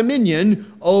has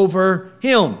dominion over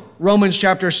him. Romans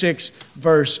chapter 6,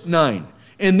 verse 9.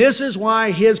 And this is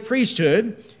why his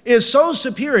priesthood is so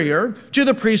superior to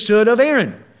the priesthood of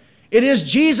Aaron. It is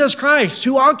Jesus Christ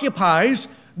who occupies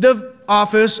the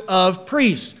office of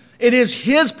priest. It is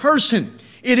his person.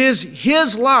 It is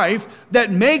his life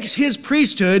that makes his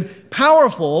priesthood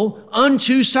powerful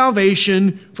unto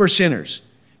salvation for sinners.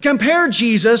 Compare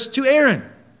Jesus to Aaron.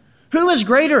 Who is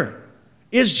greater?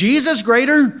 Is Jesus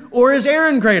greater or is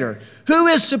Aaron greater? Who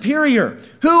is superior?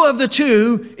 Who of the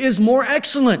two is more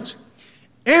excellent?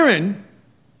 Aaron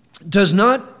does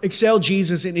not excel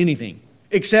Jesus in anything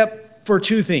except for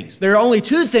two things. There are only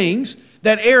two things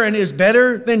that Aaron is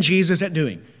better than Jesus at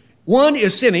doing. One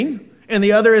is sinning, and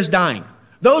the other is dying.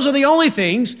 Those are the only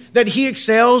things that he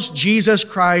excels Jesus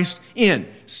Christ in: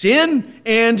 sin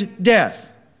and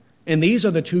death. And these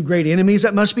are the two great enemies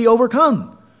that must be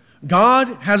overcome. God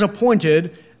has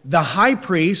appointed the high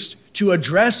priest to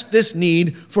address this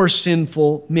need for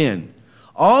sinful men.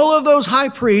 All of those high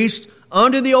priests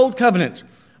under the old covenant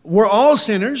were all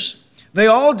sinners. They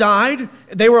all died,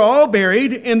 they were all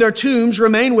buried, and their tombs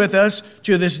remain with us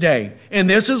to this day. And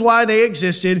this is why they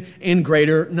existed in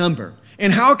greater number.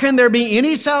 And how can there be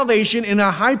any salvation in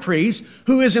a high priest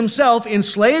who is himself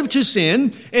enslaved to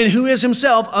sin and who is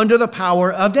himself under the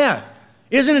power of death?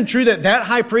 Isn't it true that that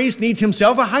high priest needs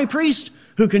himself a high priest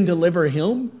who can deliver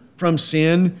him from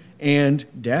sin and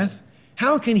death?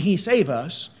 How can he save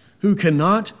us who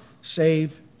cannot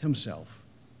save himself?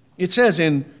 It says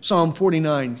in Psalm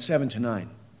 49, 7-9,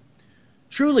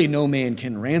 "Truly no man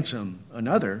can ransom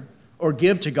another or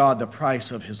give to God the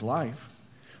price of his life.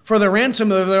 For the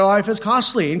ransom of their life is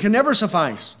costly and can never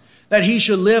suffice, that he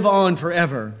should live on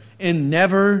forever and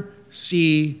never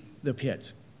see the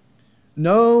pit."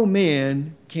 No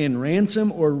man can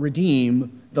ransom or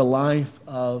redeem the life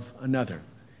of another.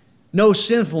 No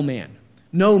sinful man,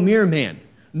 no mere man,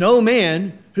 no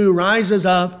man who rises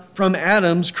up from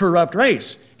Adam's corrupt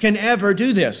race can ever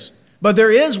do this. But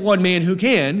there is one man who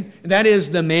can, that is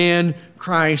the man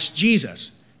Christ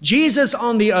Jesus. Jesus,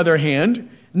 on the other hand,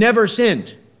 never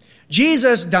sinned.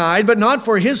 Jesus died, but not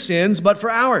for his sins, but for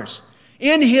ours.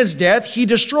 In his death, he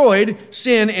destroyed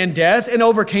sin and death and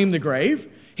overcame the grave.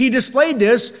 He displayed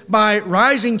this by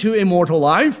rising to immortal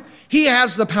life. He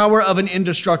has the power of an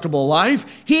indestructible life.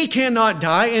 He cannot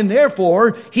die, and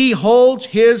therefore he holds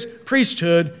his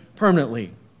priesthood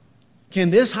permanently.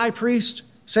 Can this high priest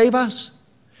save us?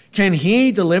 Can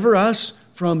he deliver us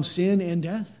from sin and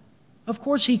death? Of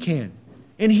course he can.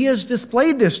 And he has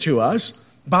displayed this to us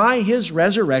by his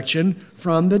resurrection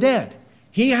from the dead.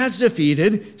 He has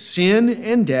defeated sin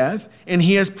and death, and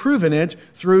he has proven it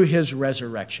through his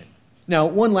resurrection. Now,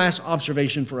 one last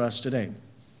observation for us today.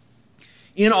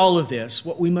 In all of this,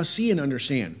 what we must see and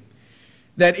understand,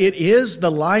 that it is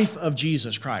the life of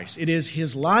Jesus Christ. It is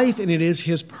his life and it is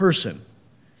his person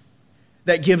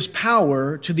that gives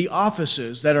power to the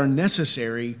offices that are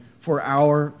necessary for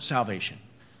our salvation.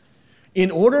 In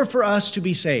order for us to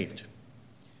be saved,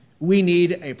 we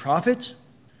need a prophet,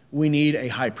 we need a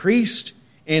high priest,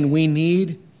 and we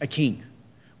need a king.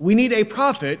 We need a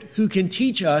prophet who can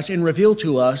teach us and reveal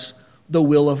to us the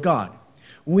will of God.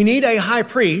 We need a high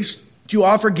priest to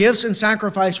offer gifts and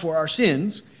sacrifice for our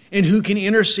sins and who can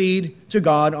intercede to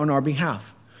God on our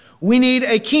behalf. We need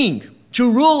a king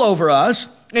to rule over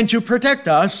us and to protect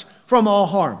us from all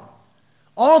harm.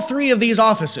 All three of these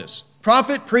offices,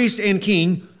 prophet, priest, and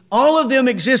king, all of them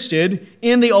existed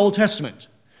in the Old Testament.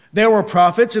 There were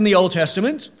prophets in the Old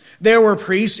Testament. There were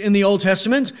priests in the Old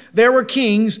Testament. There were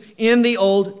kings in the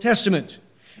Old Testament.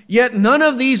 Yet none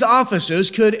of these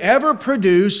offices could ever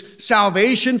produce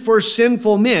salvation for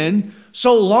sinful men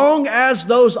so long as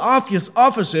those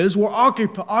offices were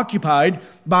occupied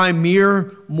by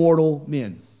mere mortal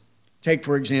men. Take,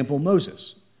 for example,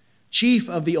 Moses, chief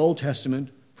of the Old Testament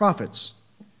prophets.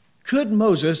 Could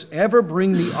Moses ever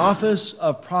bring the office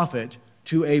of prophet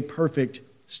to a perfect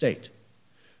state?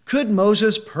 Could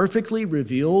Moses perfectly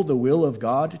reveal the will of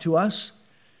God to us?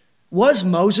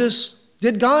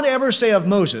 Did God ever say of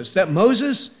Moses that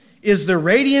Moses is the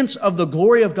radiance of the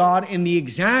glory of God in the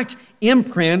exact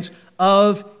imprint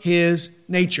of his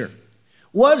nature?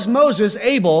 Was Moses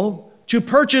able to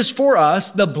purchase for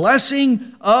us the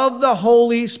blessing of the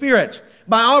Holy Spirit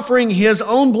by offering his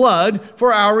own blood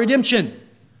for our redemption.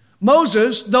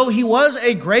 Moses, though he was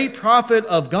a great prophet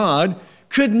of God,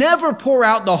 could never pour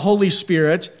out the Holy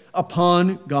Spirit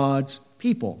upon God's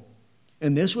people.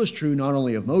 And this was true not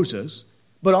only of Moses,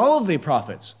 but all of the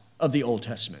prophets of the Old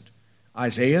Testament.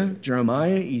 Isaiah,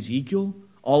 Jeremiah, Ezekiel,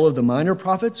 all of the minor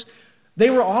prophets, they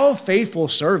were all faithful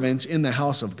servants in the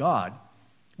house of God.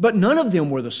 But none of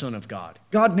them were the Son of God.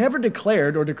 God never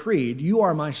declared or decreed, "You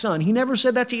are my son." He never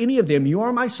said that to any of them. "You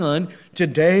are my son.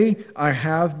 Today I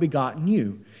have begotten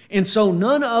you." And so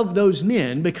none of those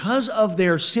men, because of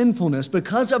their sinfulness,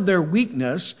 because of their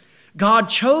weakness, God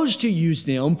chose to use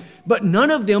them, but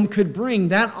none of them could bring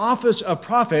that office of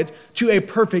prophet to a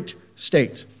perfect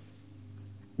state.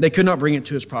 They could not bring it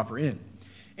to its proper end.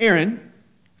 Aaron,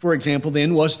 for example,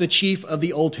 then, was the chief of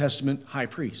the Old Testament high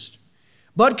priest.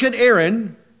 But could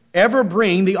Aaron ever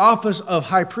bring the office of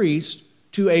high priest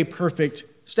to a perfect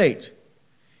state?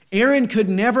 Aaron could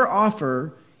never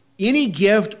offer any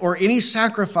gift or any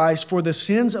sacrifice for the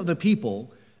sins of the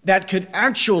people that could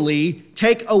actually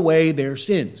take away their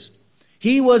sins.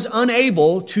 He was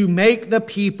unable to make the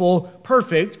people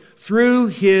perfect through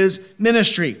his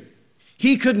ministry.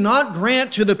 He could not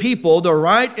grant to the people the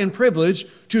right and privilege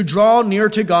to draw near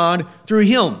to God through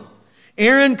him.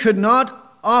 Aaron could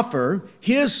not offer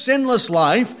his sinless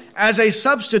life as a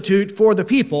substitute for the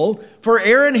people, for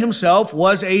Aaron himself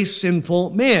was a sinful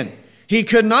man. He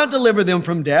could not deliver them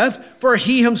from death, for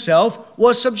he himself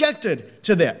was subjected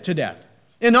to death.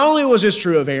 And not only was this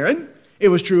true of Aaron, it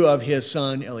was true of his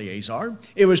son Eleazar.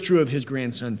 It was true of his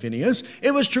grandson Phinehas.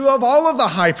 It was true of all of the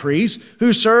high priests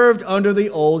who served under the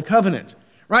old covenant.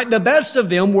 Right? The best of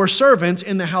them were servants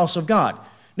in the house of God.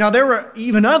 Now, there were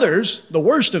even others, the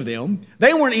worst of them.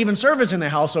 They weren't even servants in the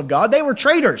house of God. They were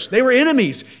traitors. They were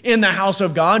enemies in the house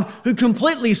of God who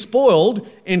completely spoiled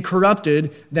and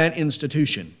corrupted that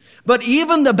institution. But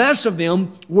even the best of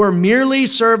them were merely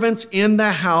servants in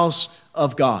the house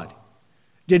of God.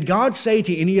 Did God say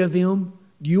to any of them,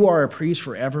 "You are a priest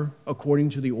forever,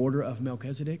 according to the order of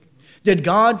Melchisedec"? Did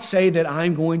God say that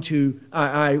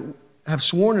I have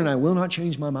sworn and I will not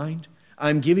change my mind?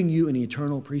 I'm giving you an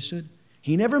eternal priesthood?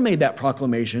 He never made that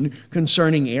proclamation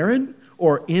concerning Aaron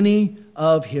or any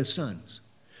of his sons.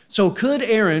 So could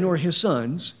Aaron or his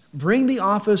sons bring the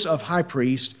office of high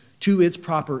priest to its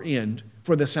proper end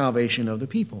for the salvation of the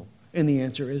people? And the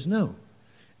answer is no.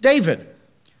 David,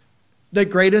 the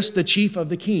greatest, the chief of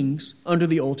the kings under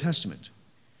the Old Testament.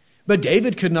 But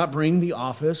David could not bring the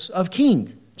office of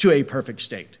king to a perfect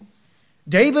state.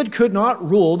 David could not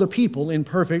rule the people in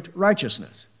perfect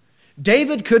righteousness.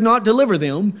 David could not deliver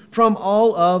them from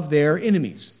all of their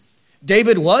enemies.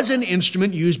 David was an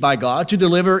instrument used by God to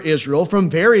deliver Israel from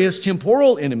various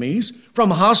temporal enemies,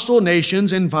 from hostile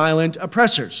nations and violent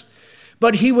oppressors.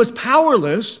 But he was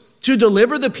powerless to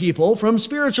deliver the people from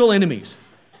spiritual enemies.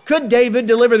 Could David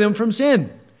deliver them from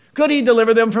sin? Could he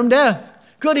deliver them from death?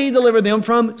 Could he deliver them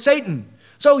from Satan?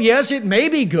 So yes, it may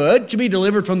be good to be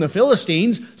delivered from the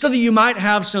Philistines so that you might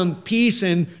have some peace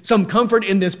and some comfort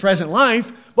in this present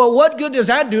life. But what good does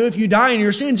that do if you die in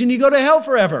your sins and you go to hell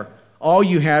forever? All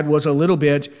you had was a little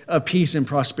bit of peace and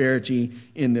prosperity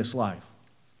in this life.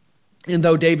 And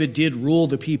though David did rule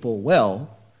the people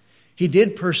well, he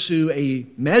did pursue a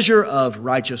measure of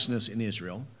righteousness in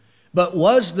Israel. But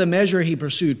was the measure he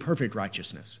pursued perfect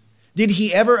righteousness? Did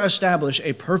he ever establish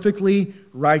a perfectly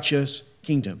righteous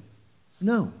kingdom?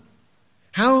 No.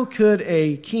 How could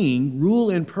a king rule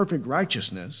in perfect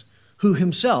righteousness who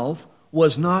himself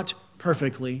was not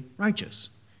perfectly righteous?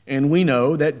 And we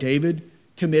know that David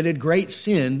committed great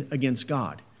sin against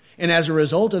God. And as a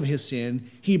result of his sin,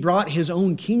 he brought his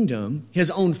own kingdom, his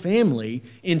own family,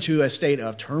 into a state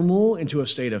of turmoil, into a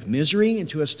state of misery,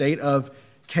 into a state of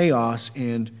chaos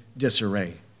and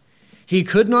disarray. He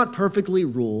could not perfectly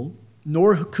rule,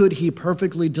 nor could he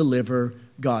perfectly deliver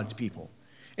God's people.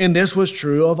 And this was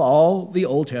true of all the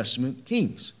Old Testament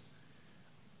kings.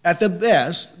 At the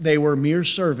best, they were mere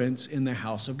servants in the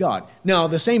house of God. Now,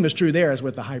 the same is true there as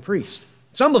with the high priest.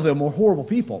 Some of them were horrible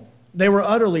people. They were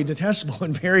utterly detestable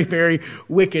and very, very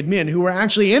wicked men who were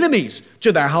actually enemies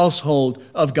to the household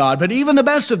of God. But even the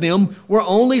best of them were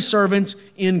only servants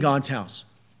in God's house.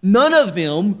 None of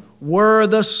them were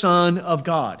the Son of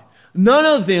God. None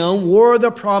of them were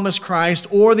the promised Christ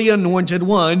or the anointed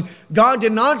one. God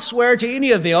did not swear to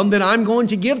any of them that I'm going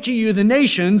to give to you the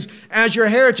nations as your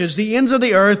heritage, the ends of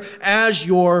the earth as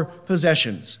your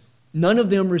possessions. None of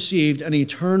them received an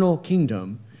eternal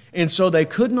kingdom, and so they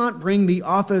could not bring the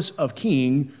office of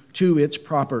king to its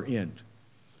proper end.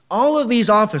 All of these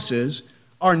offices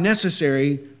are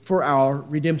necessary for our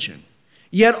redemption.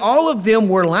 Yet all of them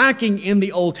were lacking in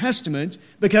the Old Testament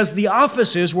because the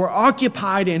offices were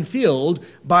occupied and filled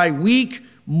by weak,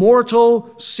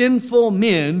 mortal, sinful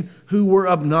men who were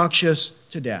obnoxious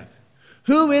to death.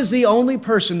 Who is the only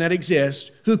person that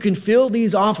exists who can fill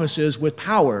these offices with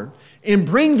power and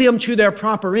bring them to their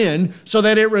proper end so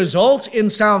that it results in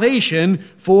salvation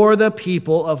for the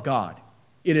people of God?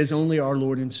 It is only our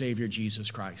Lord and Savior,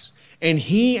 Jesus Christ. And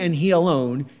He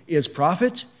alone is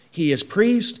prophet, He is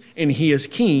priest, and He is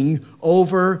king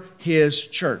over His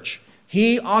church.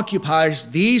 He occupies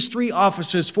these three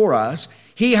offices for us.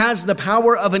 He has the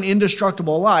power of an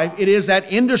indestructible life. It is that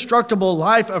indestructible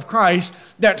life of Christ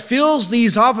that fills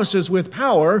these offices with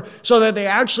power so that they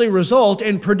actually result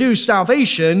and produce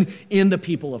salvation in the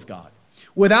people of God.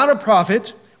 Without a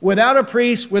prophet, without a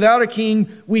priest, without a king,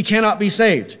 we cannot be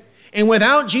saved. And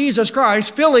without Jesus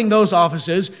Christ filling those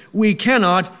offices, we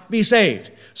cannot be saved.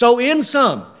 So in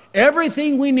sum,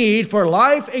 everything we need for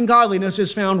life and godliness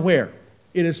is found where?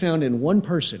 It is found in one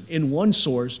person, in one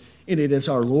source, and it is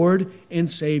our Lord and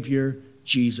Savior,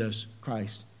 Jesus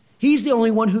Christ. He's the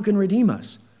only one who can redeem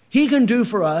us. He can do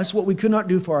for us what we could not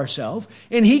do for ourselves,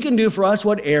 and He can do for us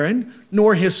what Aaron,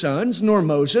 nor his sons, nor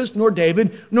Moses, nor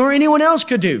David, nor anyone else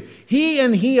could do. He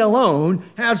and He alone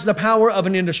has the power of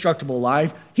an indestructible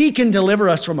life. He can deliver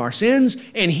us from our sins,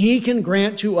 and He can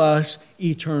grant to us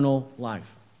eternal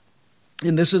life.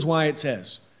 And this is why it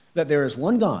says that there is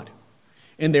one God,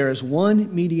 and there is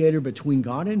one mediator between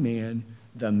God and man,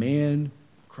 the man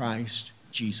Christ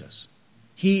Jesus.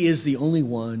 He is the only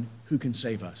one who can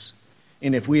save us.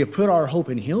 And if we have put our hope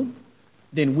in Him,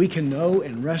 then we can know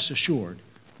and rest assured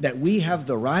that we have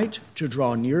the right to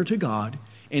draw near to God,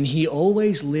 and He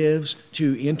always lives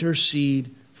to intercede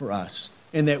for us,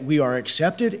 and that we are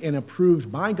accepted and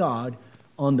approved by God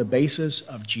on the basis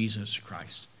of Jesus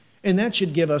Christ. And that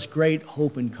should give us great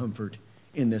hope and comfort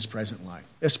in this present life,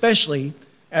 especially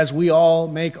as we all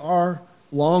make our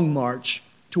long march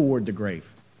toward the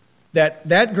grave.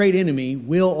 That great enemy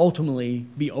will ultimately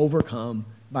be overcome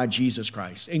by Jesus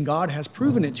Christ. And God has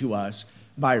proven it to us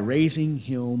by raising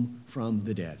Him from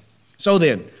the dead. So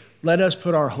then, let us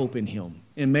put our hope in Him,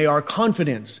 and may our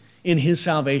confidence in His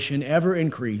salvation ever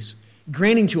increase,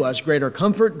 granting to us greater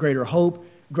comfort, greater hope,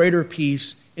 greater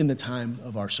peace in the time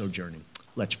of our sojourning.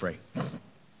 Let's pray.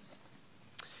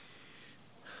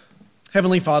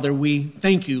 Heavenly Father, we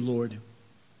thank You, Lord,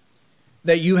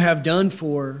 that You have done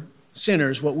for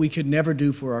sinners what we could never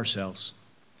do for ourselves.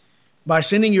 By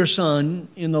sending Your Son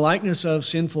in the likeness of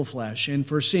sinful flesh, and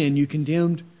for sin, You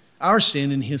condemned our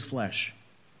sin in His flesh.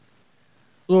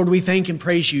 Lord, we thank and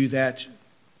praise You that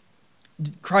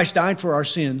Christ died for our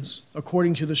sins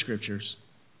according to the Scriptures,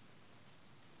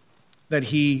 that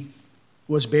He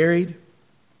was buried,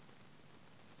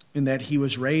 and that He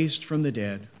was raised from the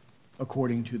dead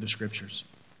according to the Scriptures.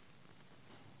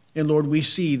 And Lord, we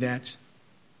see that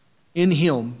in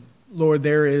Him, Lord,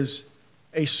 there is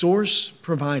a source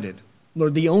provided,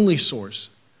 Lord, the only source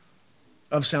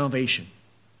of salvation.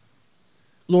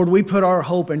 Lord, we put our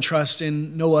hope and trust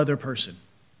in no other person,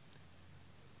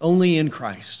 only in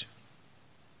Christ.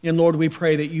 And Lord, we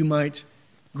pray that You might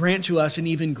grant to us an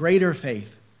even greater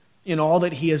faith in all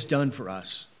that He has done for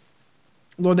us.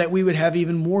 Lord, that we would have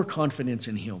even more confidence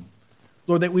in Him.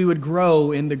 Lord, that we would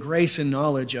grow in the grace and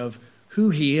knowledge of who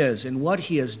He is and what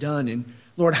He has done, and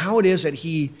Lord, how it is that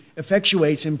He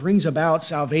effectuates and brings about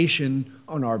salvation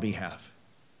on our behalf.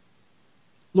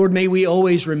 Lord, may we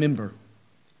always remember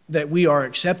that we are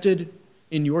accepted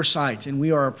in Your sight and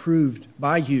we are approved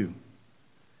by You.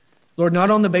 Lord,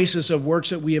 not on the basis of works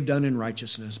that we have done in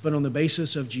righteousness, but on the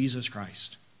basis of Jesus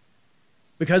Christ.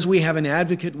 Because we have an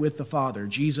advocate with the Father,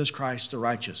 Jesus Christ the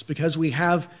righteous. Because we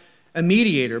have a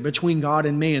mediator between God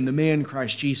and man, the man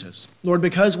Christ Jesus. Lord,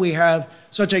 because we have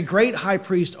such a great high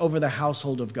priest over the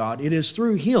household of God, it is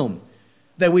through Him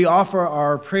that we offer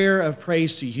our prayer of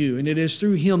praise to You, and it is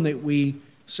through Him that we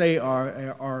say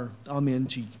our amen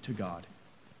to God.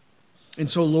 And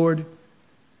so, Lord,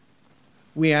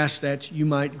 we ask that You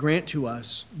might grant to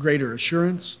us greater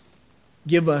assurance,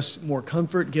 give us more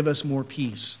comfort, give us more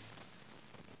peace.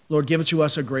 Lord, give to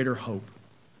us a greater hope.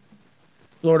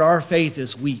 Lord, our faith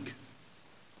is weak,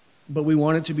 but we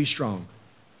want it to be strong.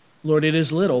 Lord, it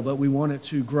is little, but we want it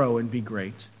to grow and be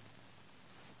great.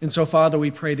 And so, Father,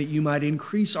 we pray that You might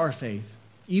increase our faith,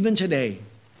 even today,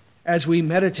 as we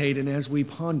meditate and as we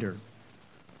ponder,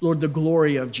 Lord, the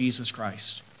glory of Jesus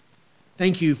Christ.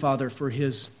 Thank You, Father, for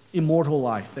His immortal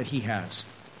life that He has.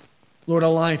 Lord, a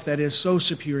life that is so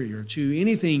superior to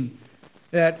anything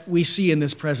that we see in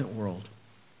this present world.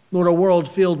 Lord, a world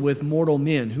filled with mortal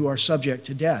men who are subject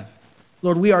to death.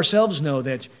 Lord, we ourselves know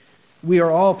that we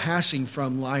are all passing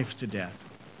from life to death.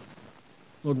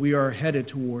 Lord, we are headed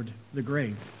toward the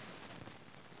grave.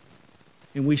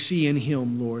 And we see in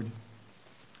him, Lord,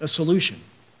 a solution.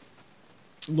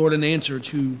 Lord, an answer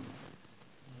to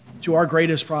our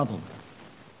greatest problem.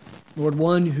 Lord,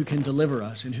 one who can deliver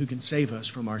us and who can save us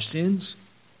from our sins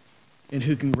and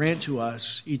who can grant to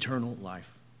us eternal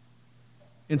life.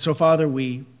 And so, Father,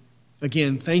 we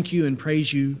again thank you and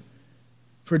praise you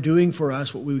for doing for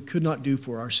us what we could not do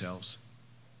for ourselves.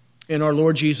 And our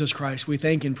Lord Jesus Christ, we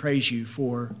thank and praise you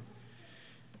for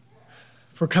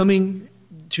coming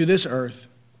to this earth,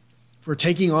 for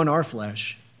taking on our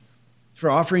flesh, for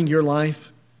offering your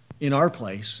life in our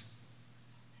place,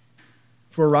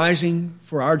 for rising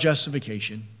for our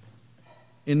justification,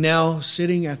 and now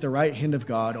sitting at the right hand of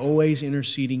God, always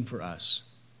interceding for us.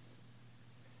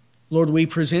 Lord, we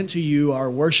present to you our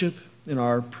worship and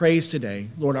our praise today.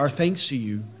 Lord, our thanks to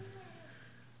you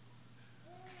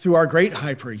through our great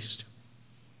high priest,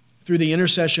 through the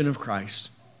intercession of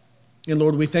Christ. And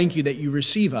Lord, we thank you that you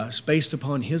receive us based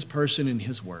upon his person and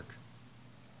his work.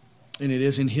 And it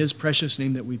is in his precious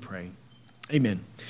name that we pray. Amen.